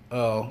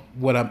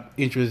 What I'm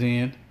interested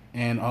in,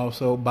 and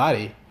also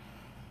body.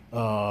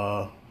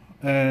 Yeah,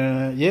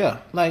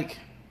 like.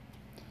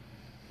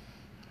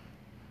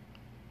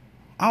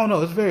 I don't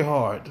know. It's very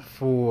hard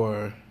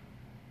for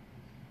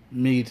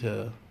me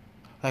to,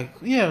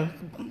 like, I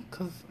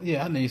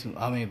need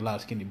a lot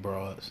of skinny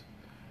broads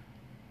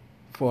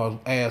for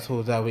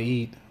assholes I would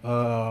eat.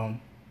 I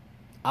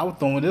would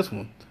throw in this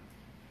one,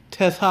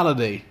 Tess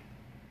Holliday.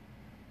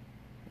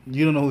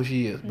 You don't know who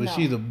she is, but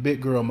she's a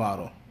big girl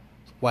model.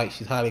 White.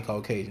 She's highly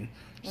Caucasian.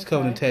 She's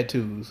covered in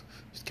tattoos.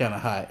 She's kind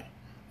of hot.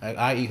 Like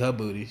I eat her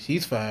booty.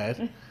 She's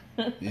fine,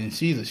 and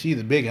she's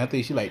a big one. I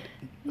think she's like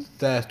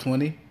size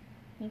 20.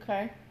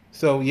 Okay.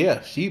 So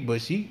yeah, she's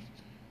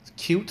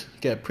cute,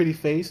 got a pretty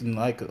face, and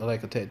I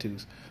like her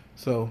tattoos.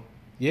 So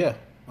yeah,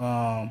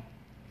 I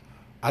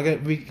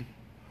got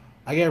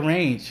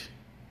range.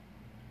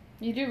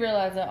 You do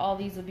realize that all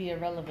these would be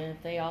irrelevant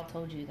if they all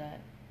told you that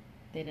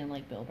they didn't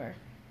like Bill Burr,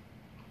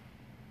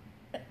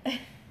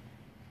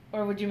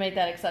 or would you make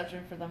that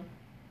exception for them?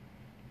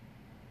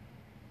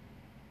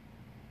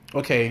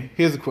 Okay,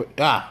 here's a question.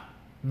 I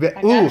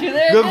got you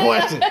there. Good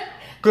question.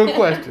 Good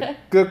question.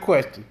 Good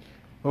question.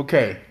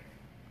 Okay.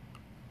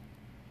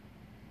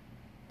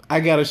 I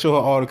gotta show her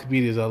all the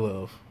comedians I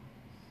love.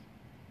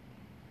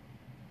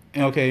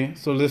 Okay,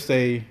 so let's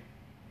say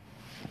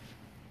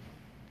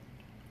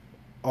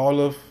all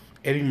of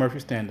Eddie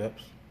Murphy's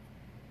stand-ups,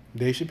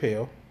 Dave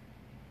Chappelle,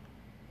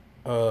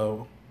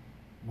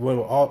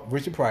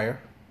 Richard Pryor.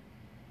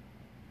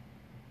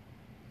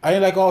 I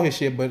didn't like all his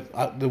shit,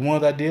 but the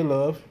ones I did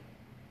love.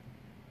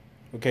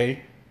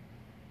 Okay,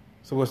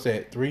 so what's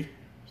that? 3?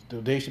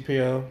 Still Dave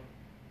Chappelle,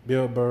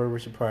 Bill Burr,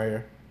 Richard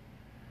Pryor,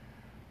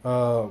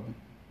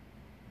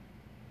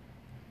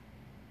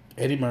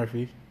 Eddie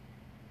Murphy,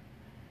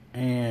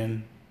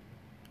 and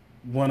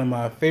one of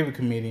my favorite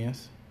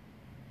comedians,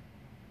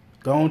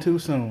 gone too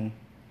soon,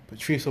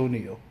 Patrice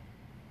O'Neal.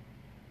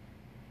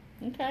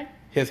 Okay.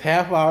 His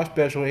half-hour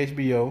special on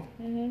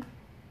HBO,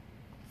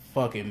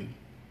 fucking,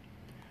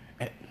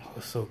 it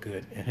was so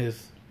good. And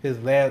his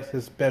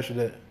special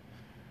that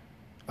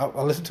I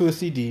listened to a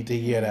CD that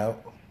he had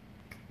out.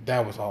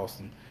 That was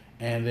awesome.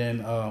 And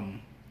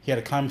then he had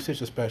a Comedy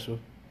Central special,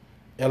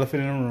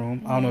 Elephant in the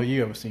Room. I don't know if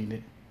you ever seen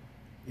it.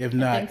 If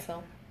not, I think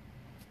so.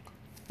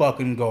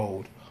 Fucking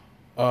gold.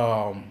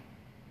 I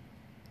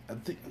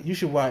think you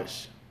should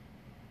watch.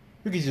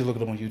 You can just look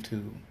it up on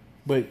YouTube.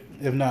 But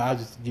if not, I'll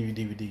just give you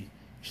DVD. You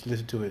should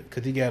listen to it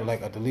because he got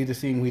like a deleted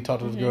scene where he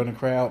talked to this girl in the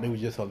crowd. It was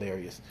just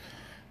hilarious.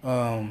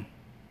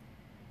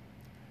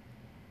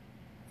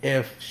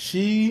 If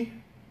she,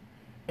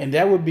 and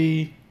that would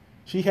be,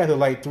 she had to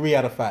like 3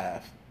 out of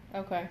 5.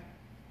 Okay.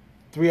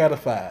 3 out of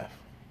 5.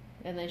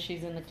 And then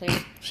she's in the clear.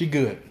 She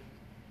good.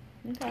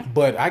 Okay.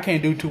 But I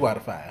can't do 2 out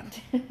of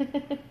 5.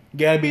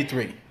 Gotta be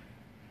 3.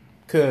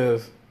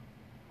 Cause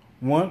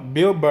one,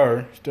 Bill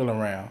Burr still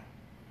around.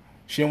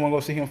 She don't want to go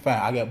see him. Fine,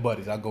 I got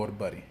buddies. I go with a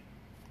buddy.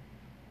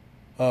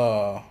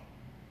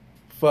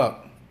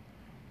 Fuck.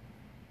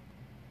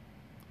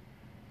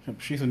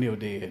 She's a Neil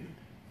dead.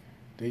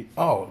 Dave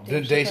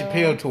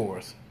Chappelle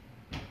tours.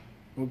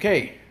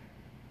 Okay.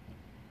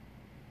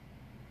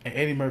 And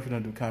Eddie Murphy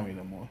don't do comedy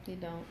no more. He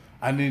don't.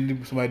 I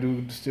need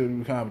somebody still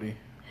do comedy.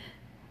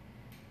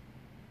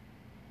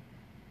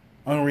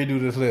 I'm gonna redo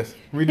this list.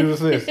 I'm gonna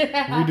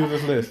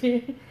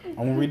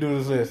redo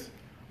this list.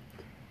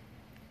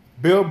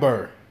 Bill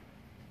Burr,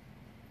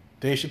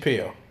 Dave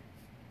Chappelle,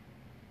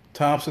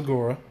 Tom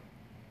Segura,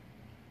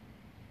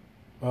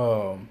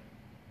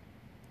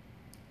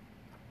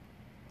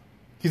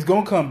 he's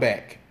gonna come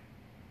back.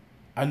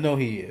 I know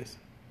he is.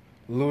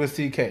 Louis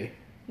C.K.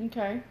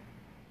 Okay.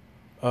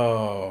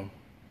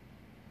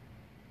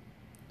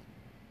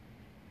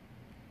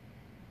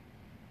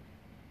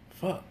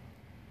 Fuck.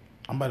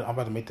 I'm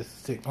about to make this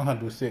 6. I'm gonna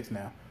do 6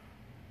 now.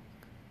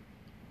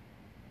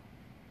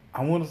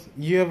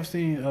 You ever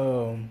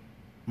seen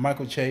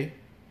Michael Che?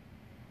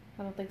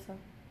 I don't think so.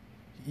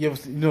 You ever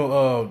seen,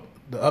 the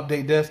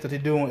update desk that they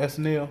do on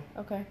SNL?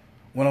 Okay.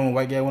 One of them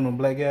white guy, one of them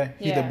black guy.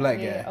 He's the black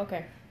guy.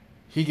 Okay.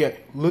 He got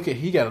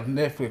a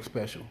Netflix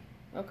special.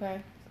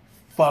 Okay.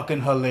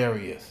 Fucking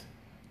hilarious.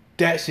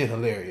 That shit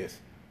hilarious.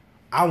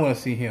 I want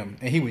to see him,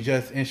 and he was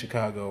just in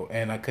Chicago,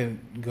 and I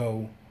couldn't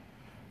go.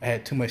 I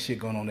had too much shit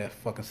going on that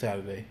fucking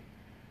Saturday,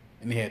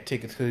 and he had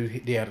tickets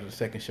because they had the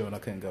second show, and I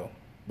couldn't go.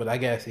 But I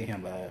gotta see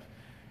him live,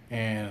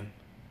 and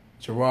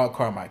Gerard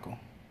Carmichael.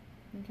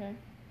 Okay.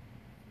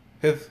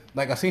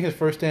 I seen his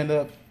first stand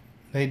up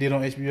they did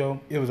on HBO.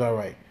 It was all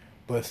right,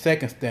 but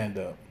second stand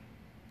up,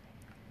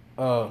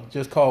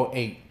 just called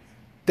 8.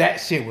 That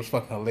shit was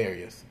fucking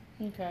hilarious.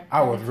 Okay.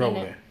 I was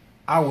rolling.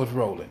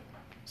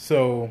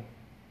 So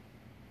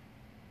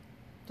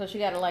she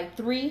got like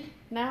 3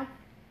 now?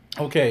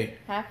 Okay.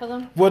 Half of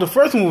them? Well, the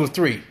first one was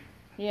 3.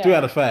 Yeah. 3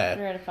 out of 5.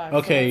 3 out of 5.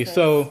 Okay,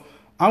 so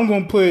I'm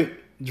going to put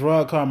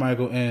Gerard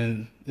Carmichael,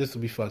 and this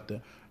will be fucked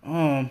up. Who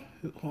I'm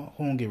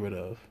going to get rid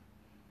of?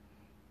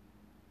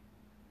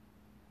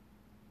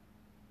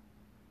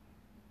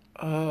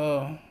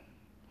 You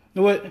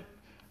know what?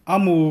 I'll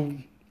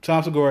move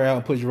Tom Segura out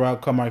and put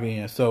Gerard Carmichael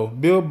in. So,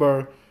 Bill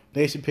Burr,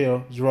 Dave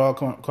Chappelle, Gerard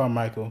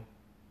Carmichael.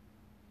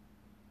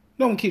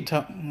 Don't keep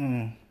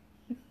talking.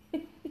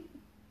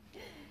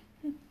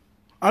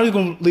 I'm just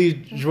gonna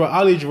leave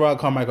Gerard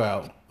Carmichael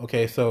out.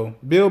 Okay, so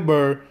Bill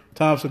Burr,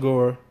 Tom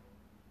Segura,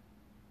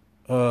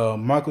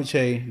 Michael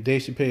Che,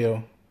 Dave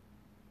Chappelle,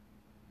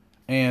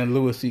 and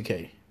Louis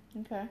C.K.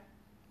 Okay.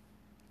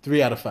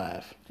 3 out of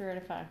 5. 3 out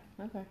of 5.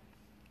 Okay.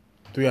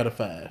 3 out of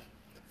 5.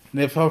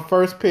 And if her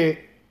first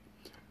pick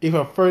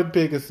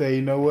is say,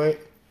 you know what,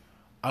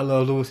 I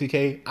love Louis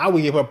C.K., I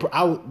would give her.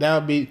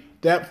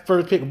 That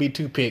first pick would be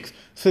 2 picks,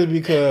 simply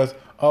because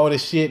all the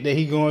shit that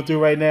he going through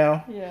right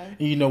now. Yeah.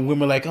 And,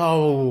 women like,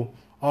 oh,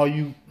 all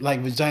you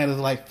like vaginas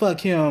like, fuck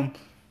him.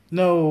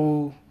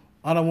 No,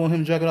 I don't want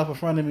him jerking off in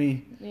front of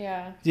me.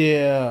 Yeah.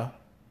 Yeah.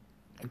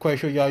 I'm quite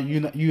sure y'all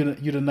you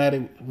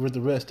united with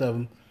the rest of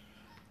them.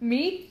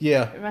 Me?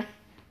 Yeah.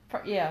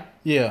 Yeah.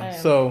 Yeah.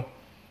 So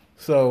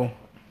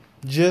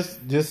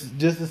just to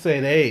say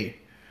that, hey,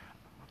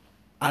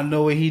 I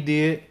know what he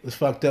did was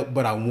fucked up,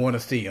 but I want to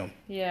see him.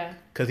 Yeah.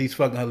 Because he's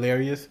fucking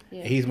hilarious.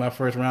 Yeah. And he's my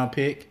first round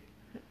pick.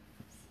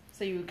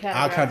 So you count.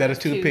 I'll count that as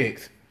 2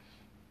 picks.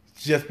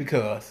 Just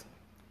because.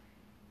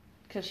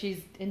 Because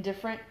she's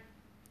indifferent?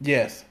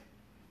 Yes.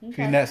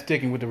 Okay. She's not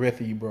sticking with the rest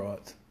of you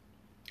broads.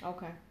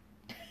 Okay.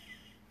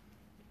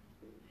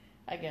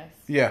 I guess.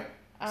 Yeah.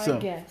 I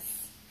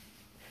guess.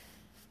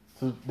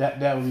 So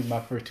that would be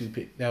my first 2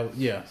 picks. So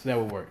that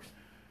would work.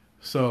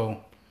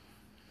 So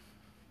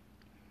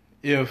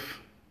if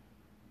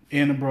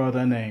in the broad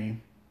I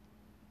name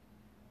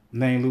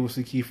Louis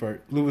C.K.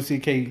 first,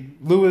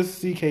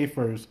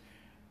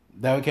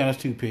 that would count as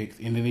 2 picks,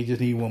 and then they just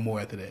need 1 more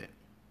after that.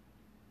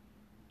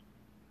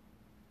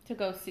 To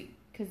go see,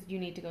 because you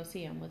need to go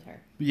see him with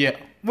her. Yeah.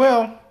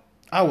 Well,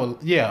 I will.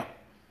 Yeah.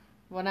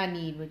 Well, not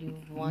need, but you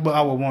want. But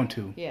I would want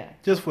to. Yeah.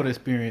 Just for the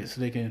experience,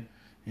 so they can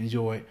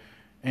enjoy it,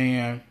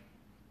 and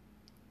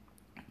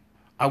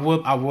I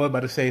was about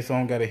to say, so I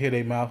don't got to hear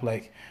their mouth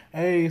like,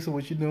 "Hey, so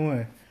what you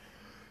doing?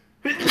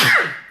 Is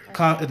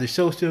the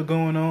show still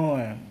going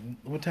on?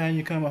 What time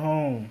you coming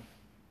home?"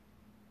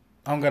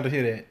 I don't got to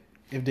hear that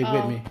if they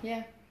with me.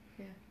 Yeah.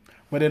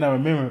 But then I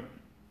remember,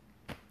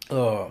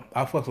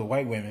 I fuck with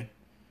white women.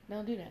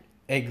 Don't do that.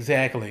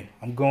 Exactly.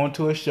 I'm going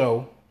to a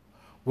show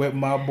with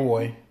my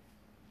boy.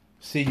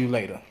 See you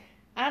later.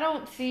 I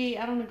don't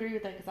agree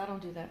with that because I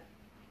don't do that.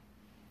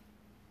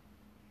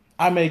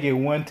 I may get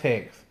 1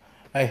 text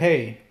like,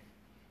 "Hey,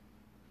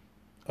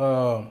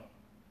 are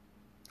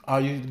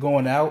you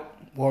going out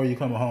or are you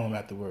coming home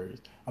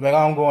afterwards?" I'm like,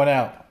 "I'm going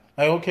out."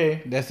 Like,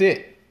 okay, that's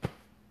it.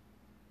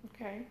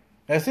 Okay.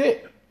 That's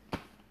it.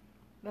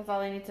 That's all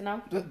they need to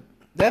know?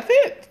 That's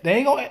it.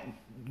 They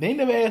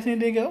never asked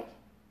anything else.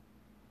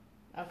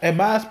 Okay. In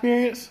my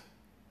experience,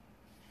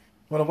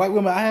 when the white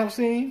women I have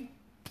seen,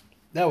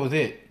 that was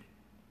it.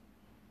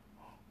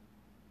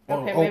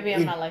 Okay, maybe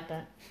I'm not like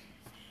that.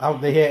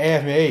 They had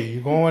asked me, "Hey,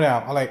 you going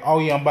out?" I'm like, "Oh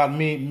yeah, I'm about to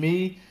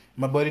me,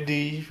 my buddy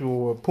D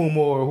or Puma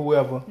or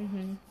whoever,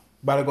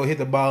 about to go hit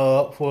the bar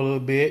up for a little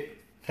bit,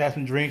 have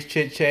some drinks,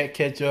 chit chat,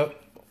 catch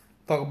up,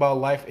 talk about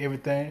life,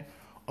 everything."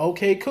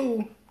 Okay,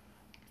 cool.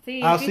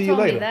 See, I'll if see you you told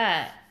me later.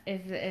 that,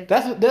 if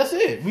That's it. that's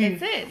it.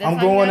 That's I'm all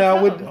you going gotta out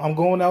tell with them. I'm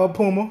going out with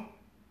Puma.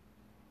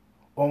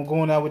 Or I'm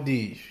going out with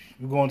D.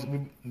 We're going to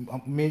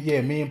me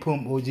and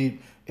Puma or G.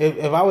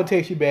 If I would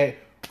text you back,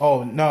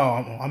 oh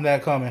no, I'm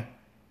not coming.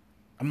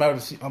 I'm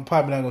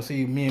probably not gonna see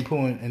you. Me and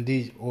Puma and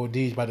D or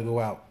D's about to go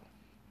out.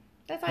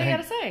 That's all you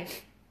gotta say.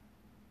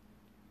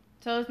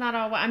 So it's not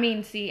all. I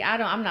mean, see,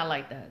 I'm not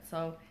like that.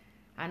 So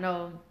I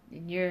know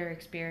in your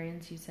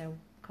experience, you said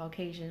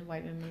Caucasian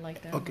white women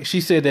like that. Okay,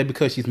 she said that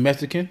because she's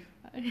Mexican,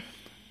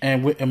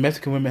 and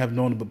Mexican women have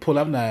known to pull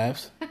out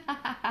knives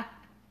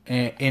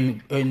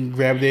and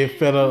grab their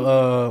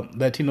fellow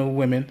Latino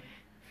women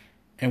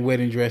in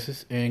wedding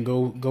dresses and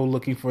go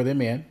looking for their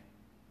men.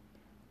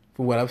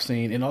 For what I've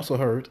seen and also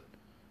heard,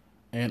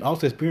 and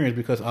also experienced,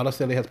 because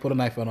Araceli has put a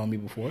knife out on me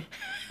before.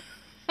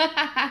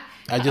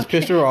 I just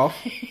pissed her off.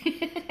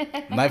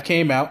 Knife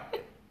came out.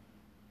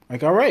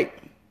 Like, all right,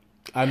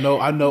 I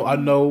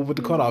know what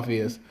the cutoff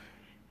is.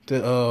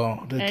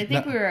 And I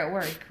think we were at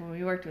work when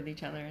we worked with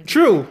each other.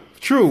 True.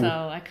 So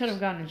I could have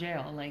gone to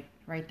jail, like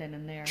right then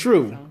and there.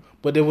 True, So.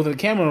 but there wasn't a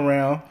camera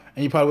around,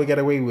 and you probably got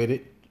away with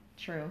it.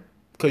 True.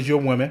 Because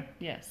you're a woman.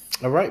 Yes.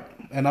 All right,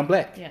 and I'm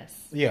black. Yes.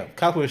 Yeah,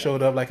 cops would have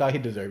showed up like how he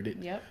deserved it.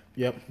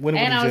 Yep. And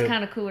I was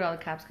kind of cool with all the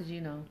cops because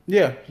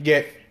Yeah,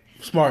 get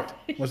smart.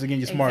 Once again,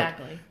 you're smart.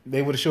 Exactly.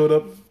 They would have showed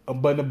up a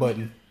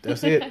button.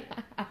 That's it.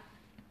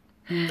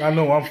 I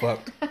know I'm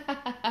fucked.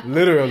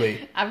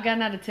 Literally. I've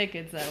gotten out of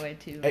tickets that way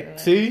too. Hey,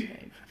 see,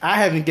 I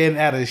haven't gotten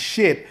out of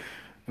shit.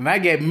 And I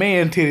get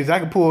man titties. I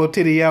can pull a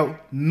titty out,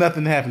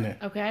 nothing happening.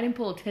 Okay, I didn't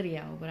pull a titty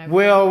out, but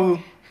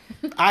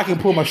I can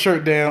pull my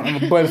shirt down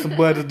and button some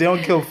buttons. They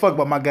don't give a fuck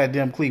about my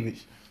goddamn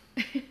cleavage.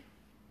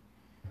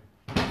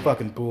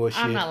 Fucking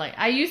bullshit. I'm not like.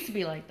 I used to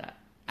be like that.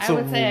 I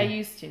would say I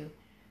used to,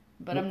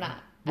 but I'm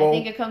not. Well, I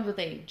think it comes with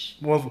age.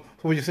 Well, so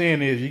what you're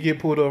saying is you get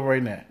pulled over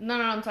right now. No,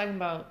 I'm talking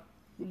about.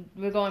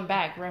 We're going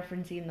back,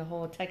 referencing the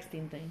whole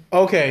texting thing.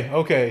 Okay,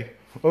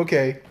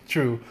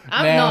 true.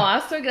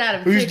 I'll still get out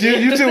of a ticket.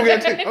 You still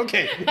got ticket.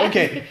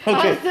 Okay.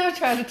 I'm still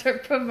trying to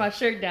put my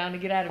shirt down to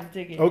get out of a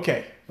ticket.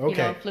 Okay.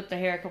 Flip the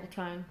hair a couple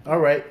times. All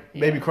right.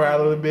 Maybe cry a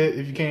little bit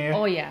if you can.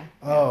 Oh, yeah.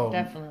 Oh,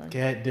 definitely.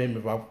 God damn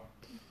it.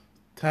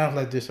 Times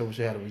like this, I wish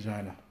I had a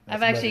vagina.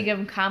 I've actually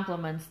given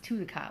compliments to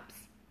the cops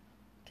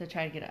to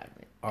try to get out of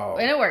it. Oh.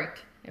 And it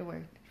worked.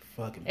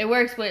 Fucking. It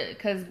works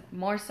because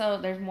more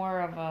so, there's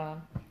more of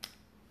a...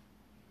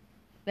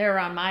 They're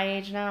around my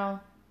age now,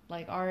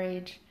 like our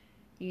age,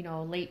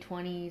 late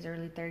 20s,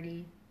 early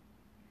 30s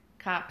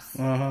cops.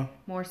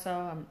 More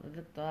so,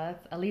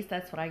 at least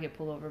that's what I get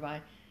pulled over by.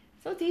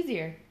 So it's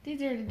easier. It's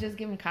easier to just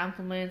give them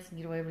compliments and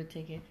get away with a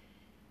ticket.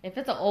 If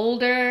it's an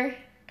older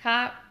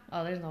cop,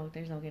 there's no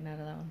getting out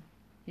of that one.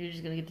 You're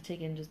just gonna get the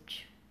ticket and just.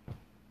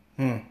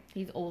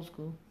 He's old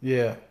school.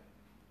 Yeah.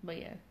 But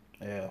yeah.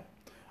 Yeah,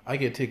 I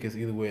get tickets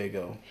either way I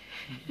go.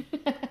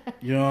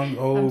 Young,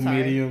 old,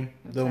 medium,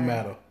 don't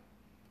matter.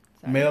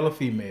 Sorry. Male or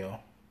female.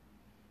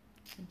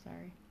 I'm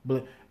sorry.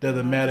 But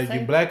doesn't matter if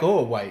you're black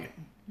or white.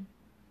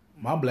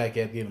 My black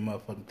ass getting a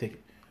motherfucking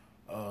ticket.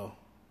 I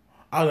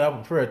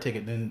prefer a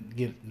ticket than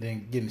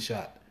getting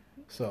shot.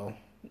 So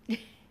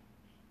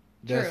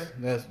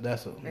that's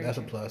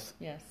a plus.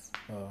 Yes.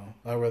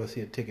 I'd rather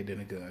see a ticket than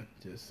a gun.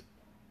 Just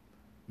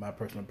my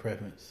personal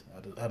preference.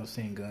 I've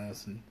seen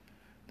guns and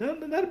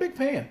not a big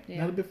fan.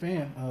 Yeah. Not a big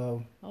fan.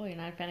 You're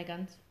not a fan of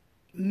guns?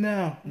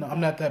 No,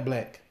 I'm not that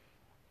black.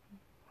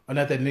 I'm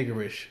not that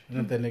niggerish.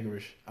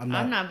 I'm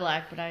not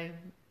black, but I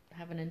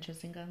have an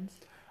interest in guns.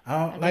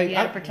 I think you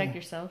gotta protect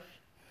yourself.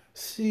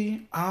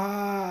 See,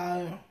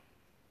 I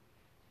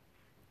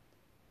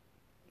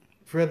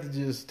rather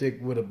just stick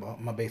with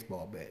my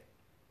baseball bat.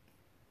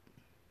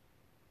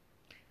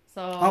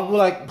 So,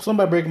 like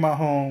somebody breaking my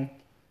home,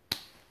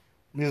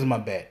 this is my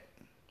bat.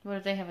 What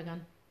if they have a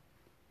gun?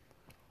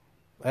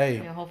 Hey,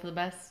 hope for the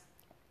best.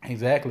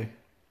 Exactly.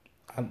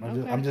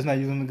 I'm just not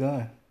using the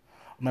gun.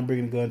 I'm not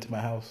bringing the gun to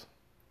my house.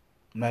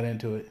 I'm not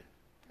into it.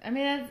 I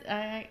mean,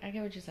 I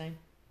get what you're saying.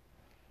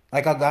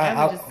 Like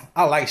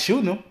I like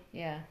shooting them.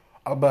 Yeah.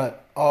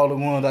 But all the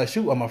ones I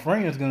shoot are my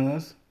friends'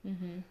 guns,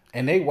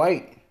 and they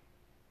white.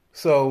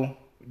 So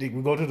we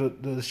go to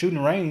the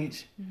shooting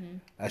range.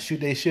 I shoot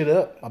their shit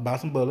up. I buy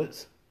some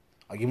bullets.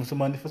 I give them some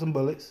money for some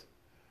bullets,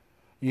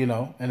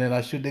 and then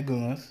I shoot their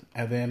guns,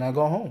 and then I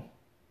go home.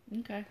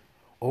 Okay.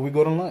 Or we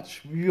go to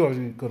lunch. We always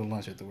go to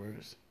lunch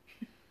afterwards.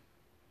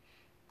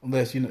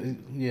 Unless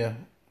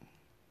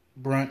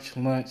brunch,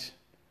 lunch,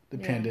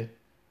 depending. Yeah.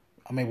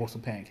 I may want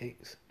some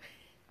pancakes.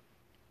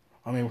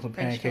 And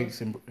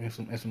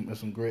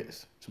some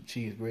grits, some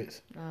cheese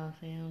grits. Oh,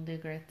 so you don't do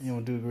grits. You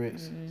don't do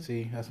grits. Mm-hmm.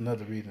 See, that's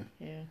another reason.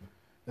 Yeah. Is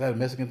that a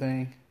Mexican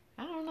thing?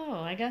 I don't know.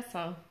 I guess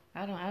so.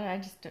 I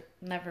just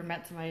never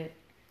met somebody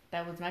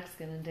that was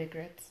Mexican and did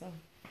grits, so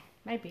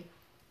maybe.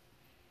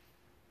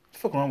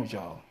 fuck wrong with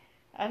y'all?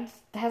 It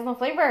has no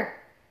flavor.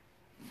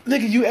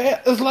 Nigga, you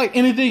add, it's like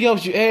anything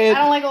else. You add.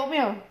 I don't like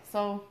oatmeal,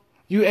 so.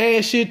 You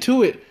add shit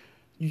to it.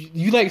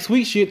 You like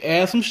sweet shit,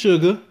 add some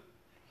sugar.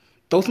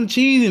 Throw some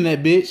cheese in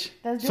that bitch.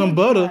 That's some doing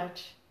butter. too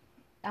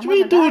much. You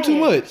ain't doing too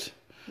much.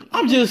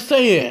 I'm just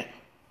saying.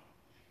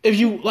 If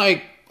you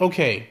like,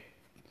 okay.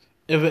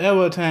 If it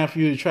ever a time for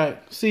you to try,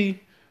 see,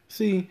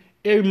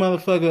 every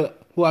motherfucker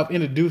who I've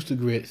introduced to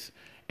grits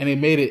and they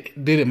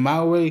did it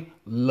my way,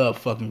 love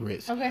fucking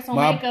grits. Okay, so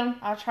make them.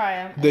 I'll try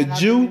them. The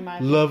Jew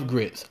love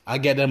grits. I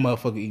got that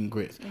motherfucker eating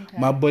grits. Okay.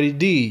 My buddy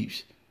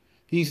Deeves,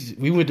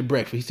 we went to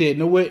breakfast. He said,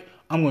 "You know what?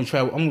 I'm gonna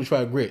try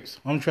grits.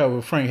 I'm gonna try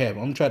what Frank had. I'm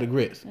gonna try the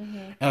grits." Mm-hmm.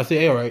 And I said,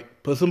 "Hey, all right,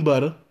 put some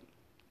butter,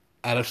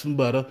 add some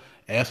butter,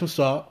 add some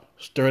salt,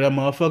 stir that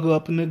motherfucker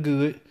up in the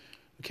good,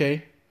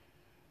 okay?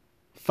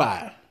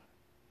 5.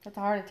 That's a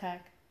heart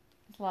attack.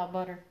 That's a lot of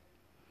butter.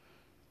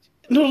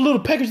 Little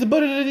package of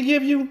butter that they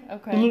give you.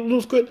 Okay. The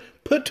little squirt.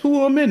 Put 2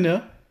 of them in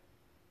there.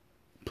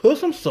 Put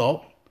some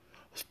salt.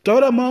 Stir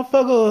that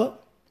motherfucker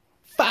up.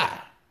 5.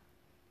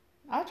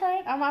 I'll try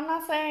it. I'm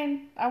not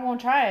saying I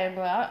won't try it,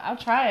 but I'll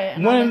try it.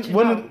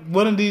 And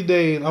one of these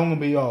days, I'm gonna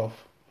be off,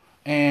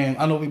 and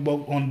I know we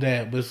both on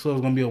that, but so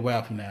it's gonna be a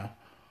while from now.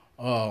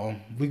 I'll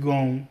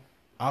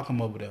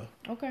come over there.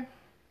 Okay.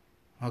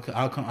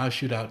 I'll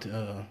shoot out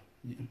to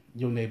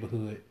your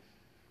neighborhood.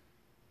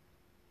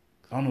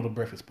 I don't know the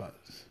breakfast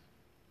spots.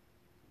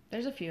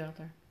 There's a few out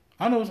there.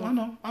 I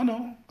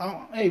know.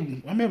 Hey,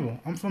 remember,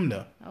 I'm from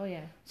there. Oh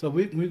yeah. So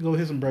we go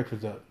hit some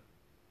breakfast up.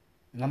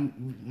 And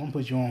I'm gonna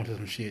put you on to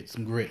some shit,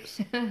 some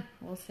grits.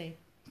 We'll see.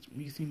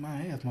 You see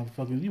my ass,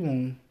 motherfucker. You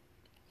won't.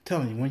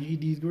 Telling you, when you eat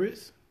these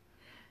grits,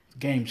 it's a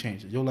game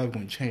changer. Your life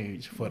gonna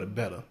change for the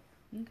better.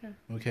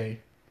 Okay.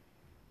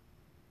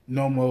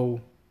 No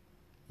more.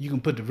 You can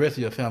put the rest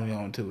of your family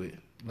onto it.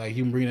 Like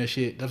you can bring that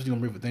shit. That's what you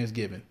gonna bring for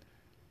Thanksgiving.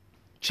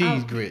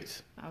 Cheese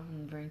grits. I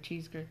wouldn't bring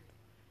cheese grits.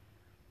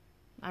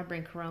 I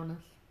bring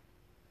Coronas.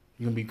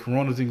 You're gonna be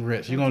Coronas and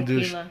grits. You're gonna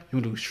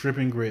do shrimp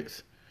and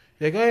grits.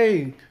 Like,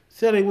 hey,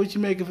 Sally, what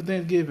you making for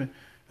Thanksgiving?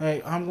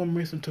 Hey, I'm gonna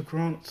bring some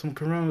Coronas, and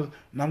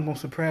I'm gonna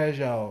surprise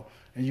y'all,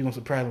 and you're gonna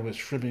surprise them with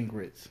shrimp and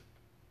grits.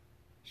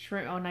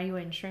 Shrimp? Oh, now you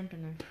eating shrimp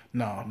in there?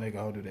 No, nigga,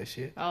 I'll do that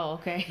shit. Oh,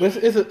 okay. But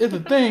it's a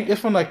thing.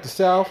 It's from like the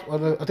South,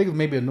 or I think it's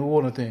maybe a New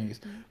Orleans thing.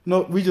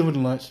 No, we just went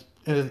to lunch,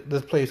 and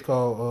this place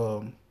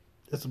called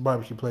it's a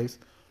barbecue place.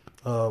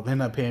 They're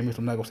not paying me, so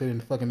I'm not gonna say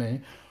the fucking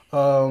name.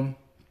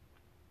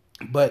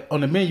 But on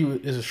the menu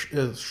is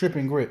shrimp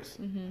and grits.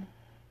 Mm-hmm.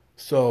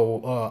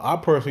 So I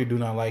personally do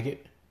not like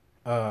it.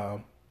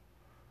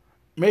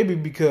 Maybe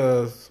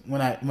because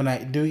when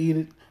I do eat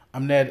it,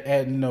 I'm not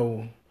adding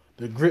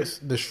the grits.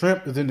 The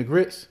shrimp is in the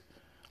grits,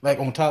 like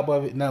on top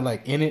of it, not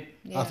like in it.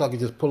 Yeah. So I can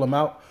just pull them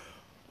out,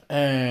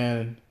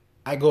 and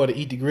I go to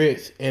eat the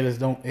grits, and it's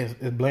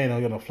bland. I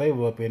don't get no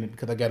flavor up in it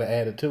because I got to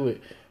add it to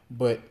it.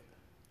 But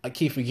I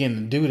keep forgetting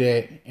to do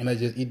that, and I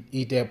just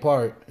eat that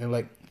part, and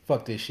like,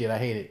 fuck this shit, I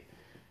hate it.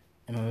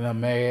 And then I'm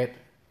mad.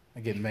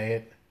 I get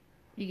mad.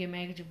 You get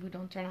mad because your food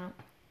don't turn out?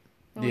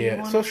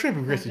 Yeah, so shrimp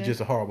and grits is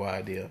just a horrible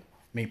idea.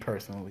 Me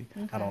personally,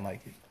 okay. I don't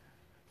like it.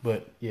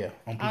 But yeah,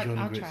 I'm putting you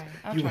on the grits.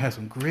 You gonna have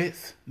some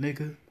grits,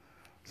 nigga,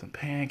 some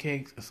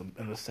pancakes,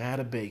 and a side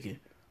of bacon.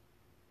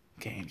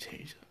 Game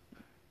changer.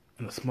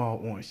 And a small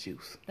orange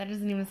juice. That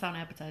doesn't even sound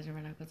appetizing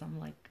right now because I'm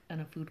like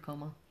in a food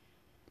coma.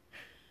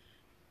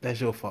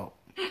 That's your fault.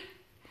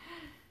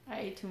 I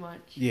ate too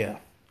much. Yeah,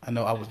 I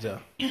know. I was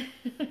there.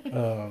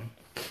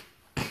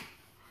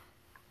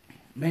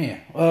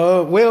 Man,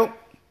 well,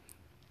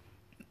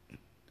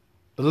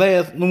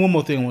 one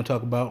more thing I want to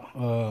talk about.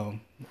 I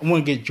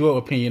want to get your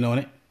opinion on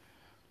it.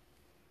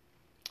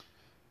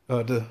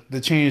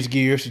 The change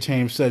gears, to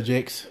change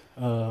subjects.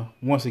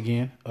 Once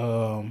again,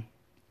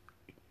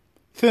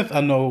 since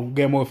I know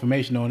get more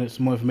information on it,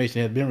 some more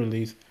information has been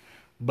released.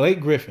 Blake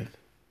Griffin.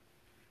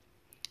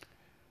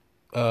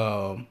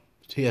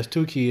 He has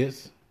 2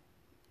 kids,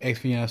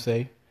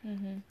 ex-fiance.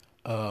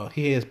 Mm-hmm.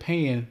 He is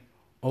paying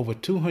over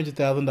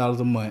 $200,000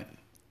 a month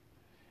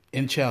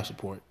in child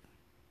support.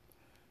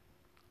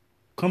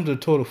 Come to a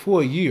total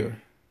for a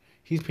year,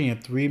 he's paying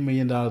 $3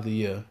 million a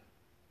year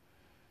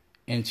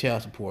in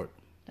child support.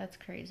 That's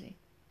crazy.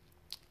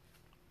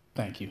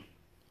 Thank you.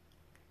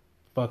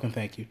 Fucking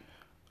thank you.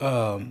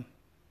 Kevin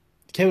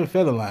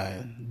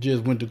Federline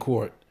just went to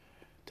court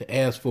to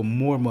ask for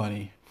more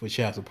money for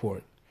child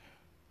support.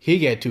 He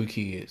got 2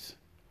 kids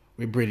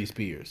with Britney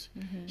Spears.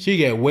 Mm-hmm.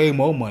 She got way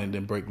more money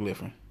than Blake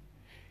Griffin.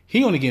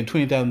 He only getting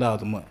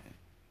 $20,000 a month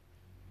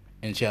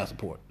in child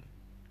support.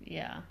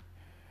 Yeah.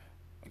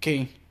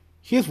 Okay,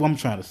 here's what I'm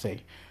trying to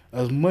say.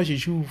 As much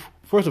as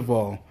first of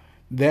all,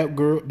 that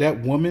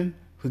woman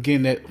who's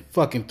getting that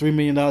fucking $3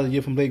 million a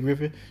year from Blake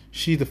Griffin,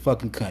 she's a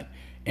fucking cunt.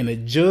 And the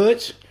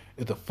judge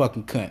is a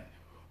fucking cunt.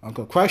 I'm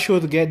quite sure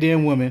the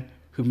goddamn woman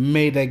who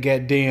made that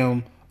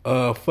goddamn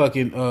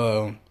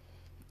fucking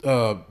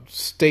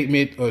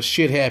statement or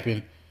shit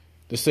happen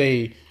to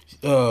say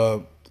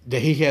that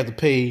he had to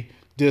pay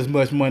this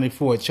much money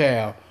for a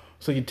child.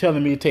 So you're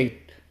telling me it take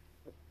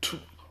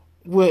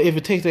Well, if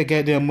it takes that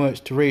goddamn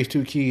much to raise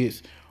 2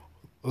 kids,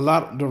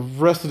 the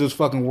rest of this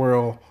fucking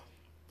world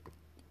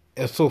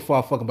is so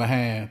far fucking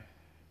behind,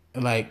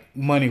 like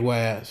money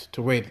wise,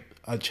 to raise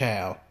a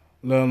child,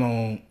 let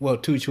alone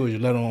 2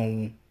 children, let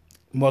alone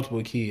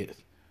multiple kids.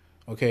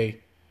 Okay,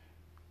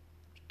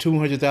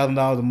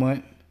 $200,000 a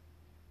month.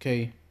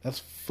 Okay, that's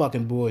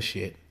fucking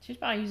bullshit. She's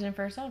probably using it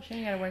for herself. She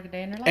ain't got to work a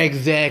day in her life.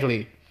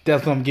 Exactly.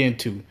 That's what I'm getting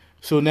to.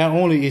 So not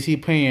only is he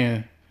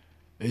paying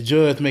the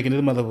judge, making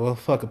this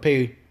motherfucker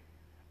pay,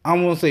 I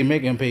won't say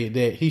making him pay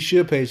that, he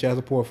should pay child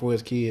support for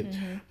his kids.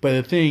 Mm-hmm. But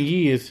the thing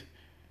is,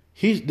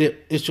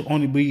 it should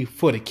only be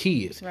for the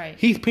kids. Right.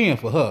 He's paying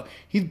for her.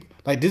 He's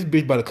like, this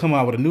bitch about to come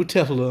out with a new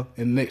Tesla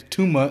in the next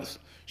 2 months.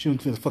 She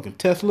gonna get a fucking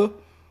Tesla.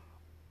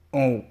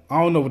 I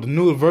don't know what the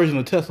newest version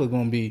of Tesla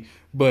gonna be,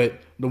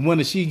 but the one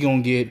that she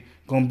gonna get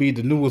gonna be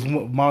the newest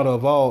model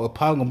of all. It's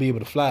probably gonna be able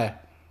to fly.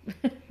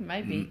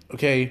 Might be.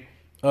 Okay.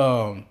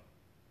 No,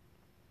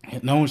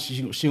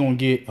 she gonna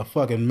get a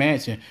fucking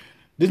mansion.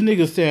 This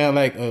nigga sound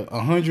like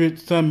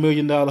 $100-some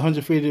million,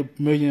 $150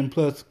 million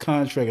plus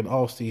contract in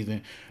off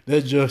season.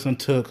 That Justin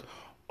took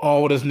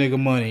all this nigga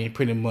money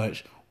pretty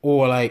much,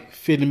 or like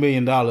 $50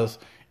 million,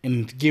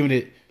 and giving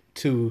it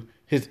to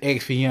his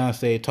ex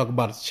fiance. Talk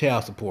about his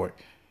child support.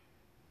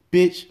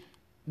 Bitch,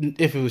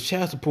 if it was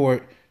child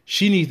support,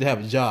 she needs to have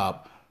a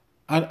job.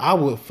 I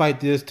would fight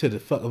this to the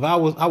fuck. If I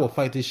would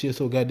fight this shit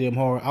so goddamn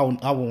hard. I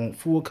would want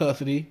full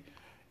custody.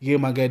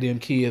 Give my goddamn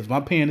kids. If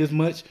I'm paying this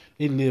much,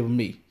 they live with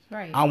me.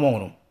 Right. I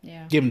want them.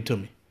 Yeah. Give them to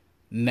me.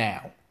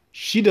 Now.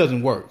 She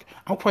doesn't work.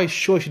 I'm quite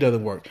sure she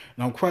doesn't work.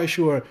 And I'm quite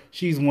sure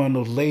she's one of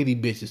those lady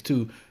bitches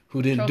too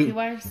who didn't Trophy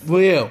wives?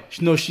 Well,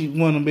 she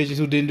one of them bitches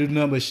who didn't do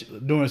nothing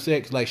but during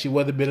sex. Like she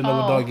wasn't been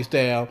another doggy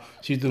style.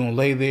 She was gonna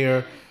lay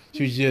there.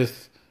 She was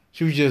just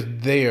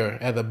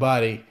there at the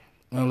body.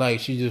 And like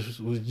she just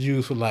was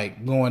used for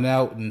like going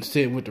out and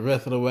sitting with the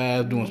rest of the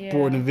wives doing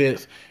sporting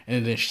events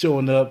and then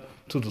showing up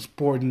to the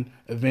sporting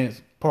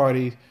events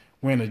parties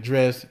wearing a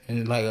dress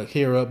and like a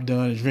hair up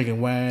done and drinking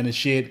wine and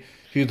shit.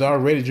 She was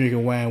already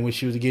drinking wine when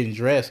she was getting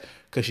dressed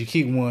because she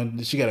keep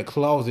one. She got a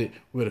closet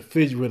with a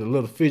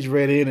little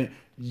refrigerator in it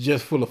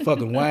just full of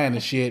fucking wine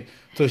and shit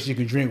so she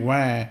can drink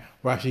wine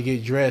while she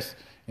get dressed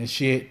and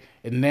shit.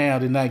 And now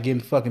they're not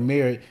getting fucking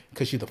married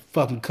because she's a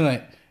fucking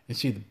cunt and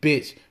she's a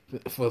bitch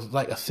for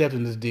like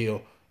accepting this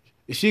deal.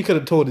 If she could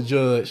have told the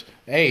judge,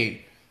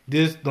 hey,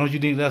 this, don't you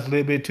think that's a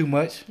little bit too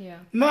much? Yeah.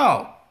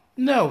 No.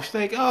 She's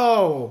like,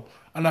 oh,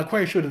 I'm not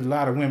quite sure there's a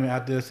lot of women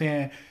out there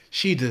saying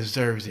she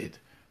deserves it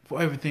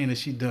for everything that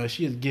she does.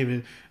 She is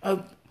given.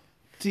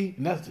 See,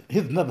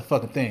 here's another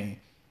fucking thing.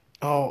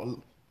 All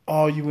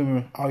you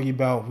women argue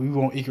about we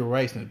want equal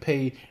rights and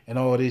pay and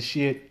all this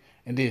shit,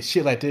 and then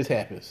shit like this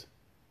happens.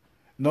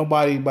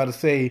 Nobody about to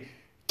say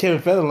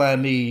Kevin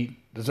Federline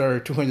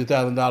deserve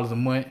 $200,000 a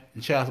month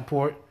in child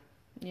support.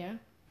 Yeah,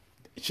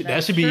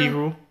 that should be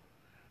equal.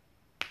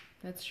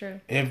 That's true.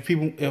 If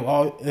a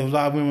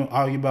lot of women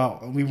argue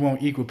about we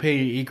want equal pay,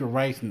 equal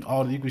rights, and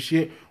all the equal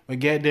shit, well,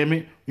 goddamn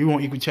it, we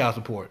want equal child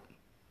support.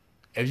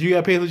 If you got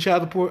to pay for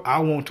child support, I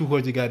want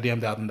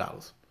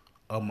 $200,000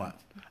 a month.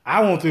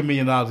 I want $3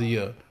 million a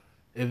year.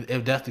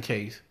 If that's the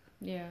case,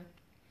 yeah.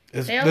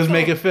 Let's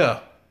make it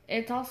fair.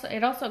 It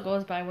also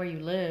goes by where you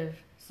live,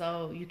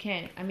 so you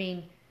can't. I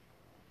mean,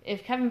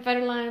 if Kevin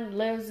Federline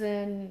lives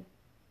in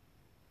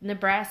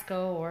Nebraska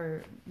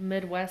or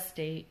Midwest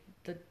state,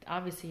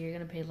 obviously you're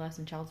gonna pay less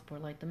in child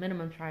support. Like the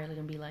minimum's probably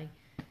gonna be like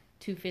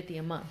 $250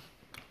 a month.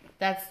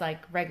 That's like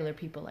regular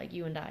people like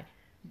you and I,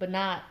 but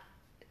not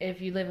if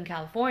you live in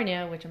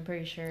California, which I'm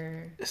pretty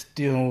sure it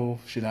still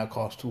should not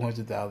cost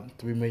 $200,000,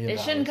 $3 million. It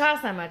shouldn't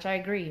cost that much. I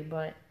agree,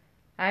 but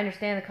I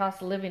understand the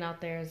cost of living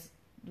out there is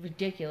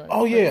ridiculous.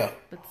 Oh yeah,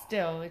 but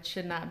still, it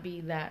should not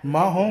be that.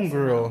 My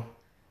homegirl,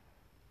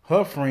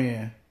 her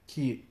friend,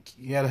 she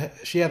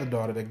had a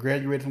daughter that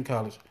graduated from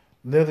college,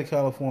 lived in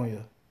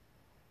California,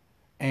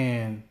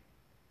 and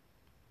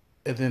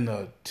is in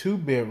a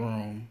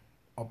 2-bedroom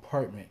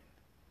apartment.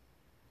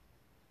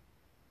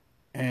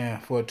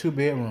 And for a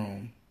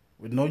 2-bedroom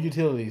with no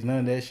utilities, none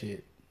of that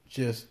shit,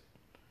 just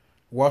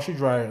washer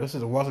dryer. This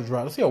is a washer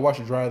dryer. Let's see a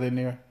washer dryer in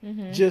there.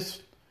 Mm-hmm.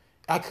 Just,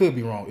 I could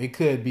be wrong. It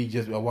could be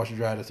just a washer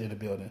dryer that's in the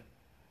building.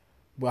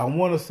 But I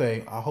want to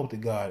say, I hope to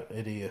God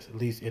it is, at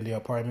least in the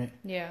apartment.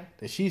 Yeah.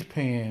 That she's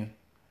paying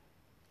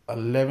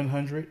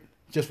 $1,100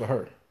 just for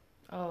her.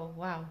 Oh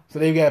wow! So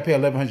they got to pay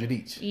 $1,100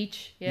 each.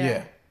 Each,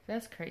 yeah.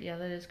 That's crazy. Yeah,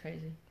 that is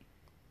crazy.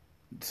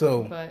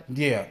 So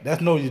yeah,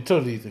 that's no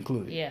utilities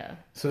included. Yeah.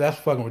 So that's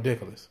fucking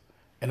ridiculous,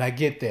 and I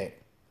get that.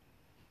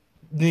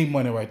 Need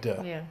money right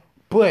there. Yeah.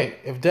 But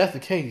if that's the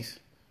case,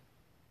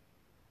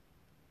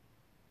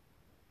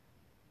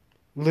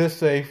 let's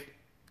say,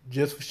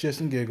 just for shits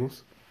and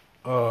giggles,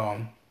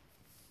 well,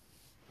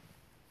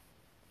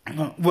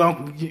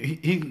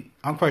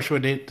 I'm quite sure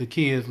that the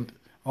kids,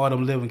 all of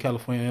them live in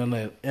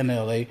California and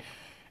LA,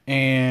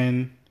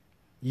 and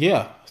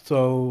yeah,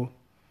 so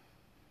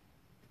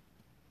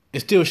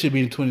it still should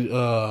be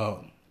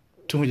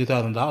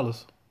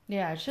 $200,000.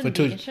 Yeah, it shouldn't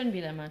be. It shouldn't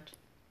be that much.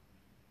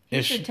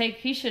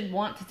 He should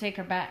want to take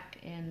her back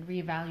and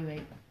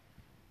reevaluate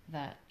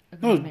that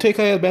No, agreement. take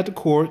her ass back to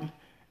court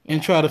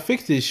and try to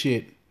fix this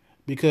shit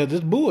because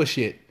it's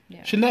bullshit.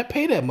 Yeah. Should not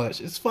pay that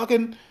much. It's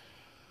fucking.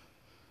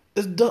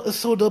 It's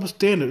so double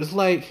standard. It's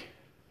like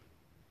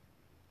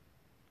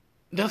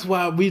that's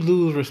why we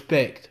lose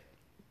respect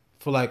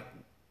for like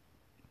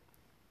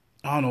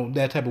I don't know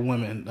that type of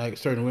women, like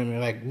certain women.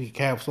 Like we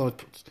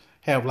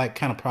have like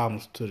kind of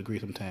problems to a degree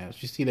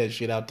sometimes. You see that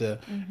shit out there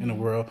in the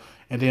world,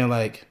 and then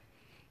like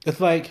it's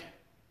like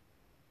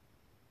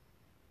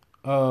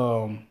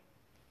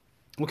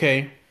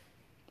okay,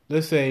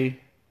 let's say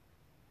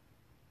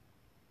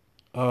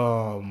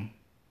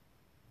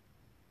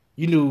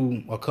you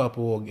knew a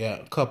couple,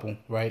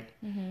 right?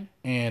 Mm-hmm.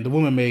 And the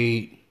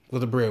woman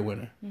was a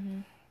breadwinner. Mm-hmm.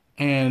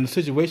 And the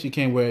situation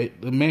came where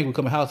the man would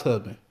become a house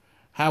husband.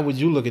 How would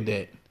you look at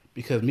that?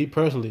 Because me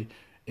personally,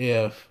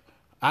 if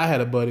I had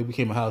a buddy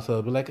became a house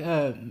husband, like,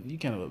 you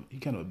kind of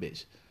a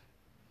bitch.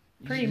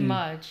 Pretty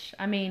much.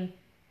 I mean,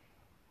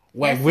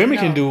 like yes women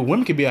and no.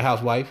 women can be a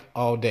housewife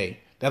all day.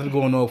 That's been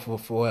going on for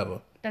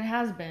forever. That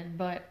has been,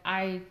 but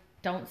I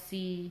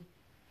personally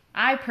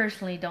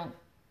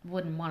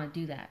wouldn't want to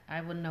do that.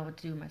 I wouldn't know what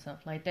to do with myself.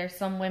 Like, there's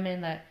some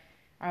women that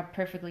are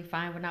perfectly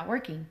fine with not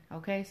working.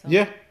 Okay, so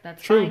yeah,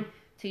 that's true. fine,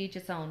 to each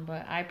its own.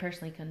 But I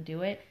personally couldn't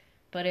do it.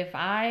 But if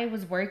I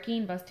was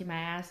working, busting my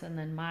ass, and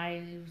then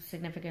my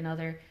significant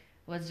other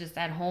was just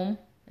at home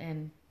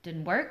and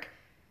didn't work,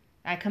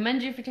 I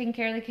commend you for taking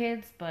care of the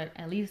kids, but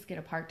at least get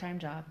a part-time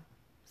job,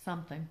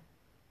 something.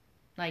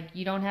 Like,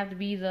 you don't have to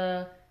be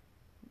the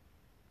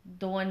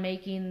one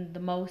making the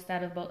most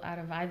out of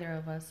either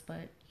of us,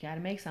 but you got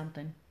to make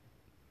something.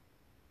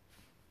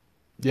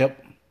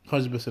 Yep,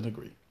 100%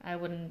 agree. I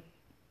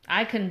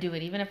couldn't do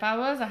it even if I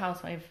was a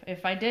housewife.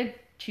 If I did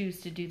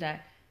choose to do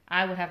that,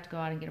 I would have to go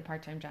out and get a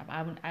part-time job.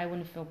 I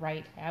wouldn't feel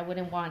right. I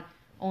wouldn't want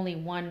only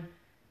one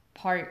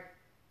part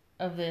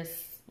of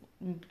this,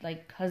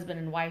 like, husband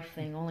and wife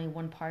thing, only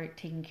one part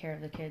taking care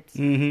of the kids.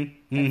 That's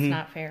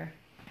not fair.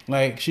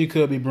 Like, she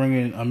could be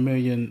bringing $1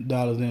 million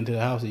into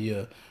the house a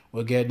year.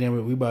 Well, goddamn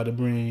it, we about to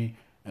bring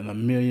 $1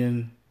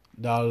 million,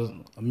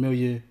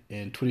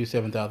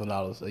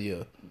 $1,027,000 a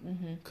year.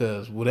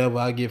 Because whatever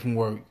I get from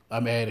work,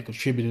 I'm adding,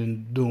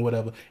 contributing, doing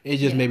whatever. It's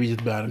just maybe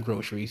just buying the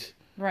groceries.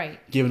 Right.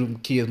 Giving them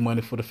kids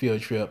money for the field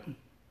trip.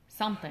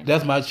 Something.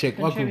 That's my check.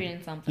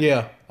 Contributing something.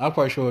 Yeah. I'm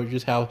quite sure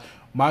just how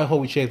my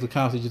whole checks will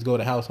constantly just go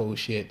to household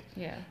shit.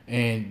 Yeah.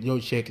 And your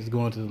check is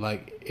going to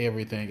like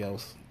everything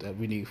else that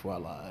we need for our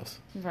lives.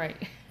 Right.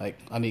 Like,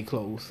 I need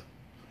clothes.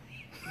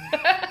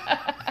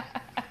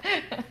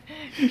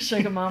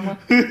 Sugar mama.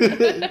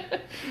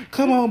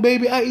 Come on,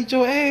 baby, I eat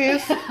your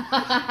ass.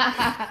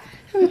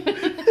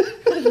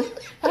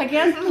 I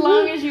guess as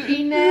long as you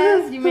eating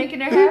ass, you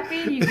making her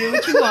happy, you do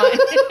what you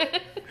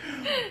want.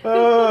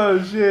 Oh,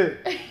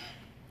 shit.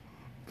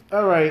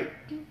 All right.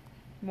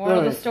 Moral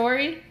of the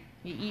story,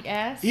 you eat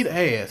ass. Eat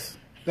ass.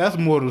 That's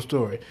the moral of the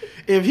story.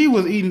 If he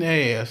was eating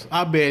ass,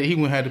 I bet he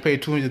wouldn't have to pay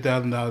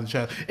 $200,000 a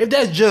child. If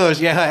that judge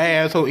got her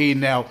asshole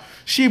eating out,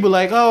 she'd be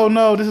like, oh,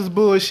 no, this is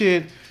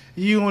bullshit.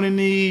 You only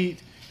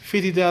need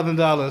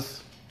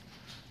 $50,000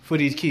 for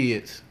these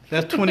kids.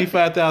 That's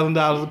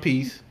 $25,000 a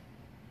piece.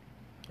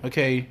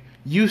 Okay?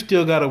 You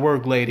still got to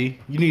work, lady.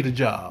 You need a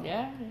job.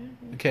 Yeah.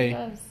 Okay? She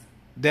does.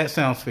 That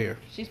sounds fair.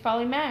 She's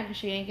probably mad because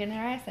she ain't getting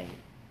her ass ate.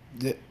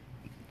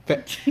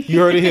 You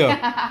heard it here.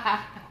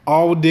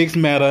 All dicks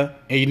matter,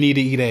 and you need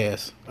to eat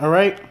ass. All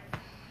right?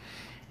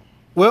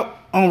 Well,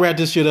 I'm going to wrap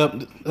this shit up.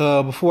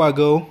 Before I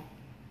go,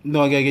 I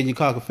got to get your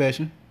car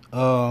confession.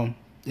 And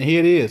here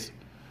it is.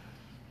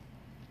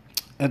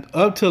 And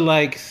up to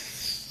like,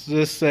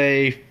 let's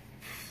say,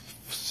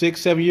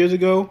 6-7 years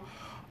ago,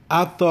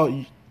 I thought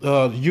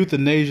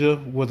euthanasia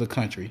was a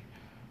country.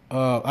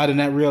 I did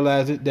not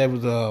realize it. That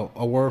was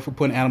a word for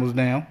putting animals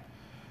down.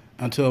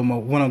 Until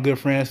one of my good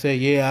friends said,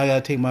 "Yeah, I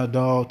gotta take my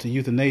dog to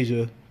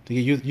euthanasia to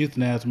get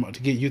euthanized tomorrow, to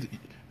get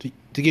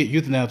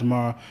euthanized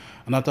tomorrow."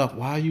 And I thought,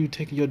 "Why are you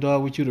taking your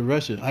dog with you to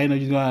Russia? I didn't know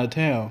you was going out of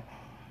town."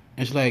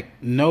 And she's like,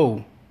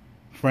 "No,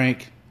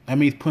 Frank, that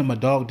means putting my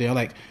dog down."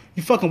 Like,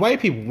 you fucking white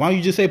people. Why don't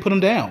you just say put them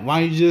down?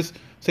 Why don't you just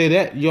say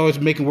that? You always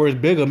making words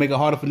bigger, make it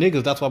harder for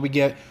niggas. That's why we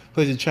get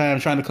pussy trying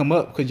to come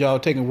up, because y'all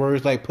taking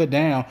words like put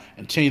down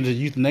and change it to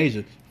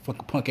euthanasia.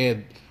 Fucking punk ass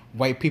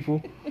white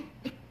people.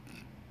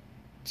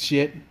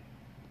 Shit.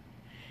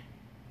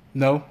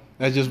 No,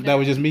 that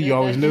was just me. You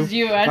always knew. Just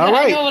you.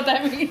 I know what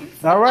that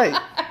means. All right.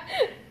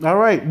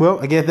 Well,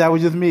 I guess that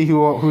was just me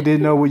who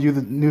didn't know what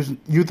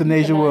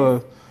euthanasia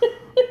was.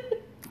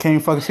 Can't even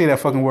fucking say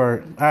that fucking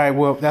word. All right.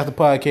 Well, that's the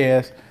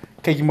podcast.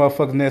 Catch you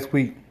motherfuckers next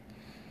week.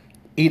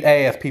 Eat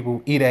ass,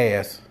 people. Eat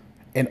ass,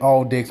 and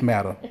all dicks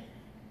matter.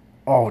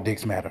 All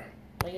dicks matter.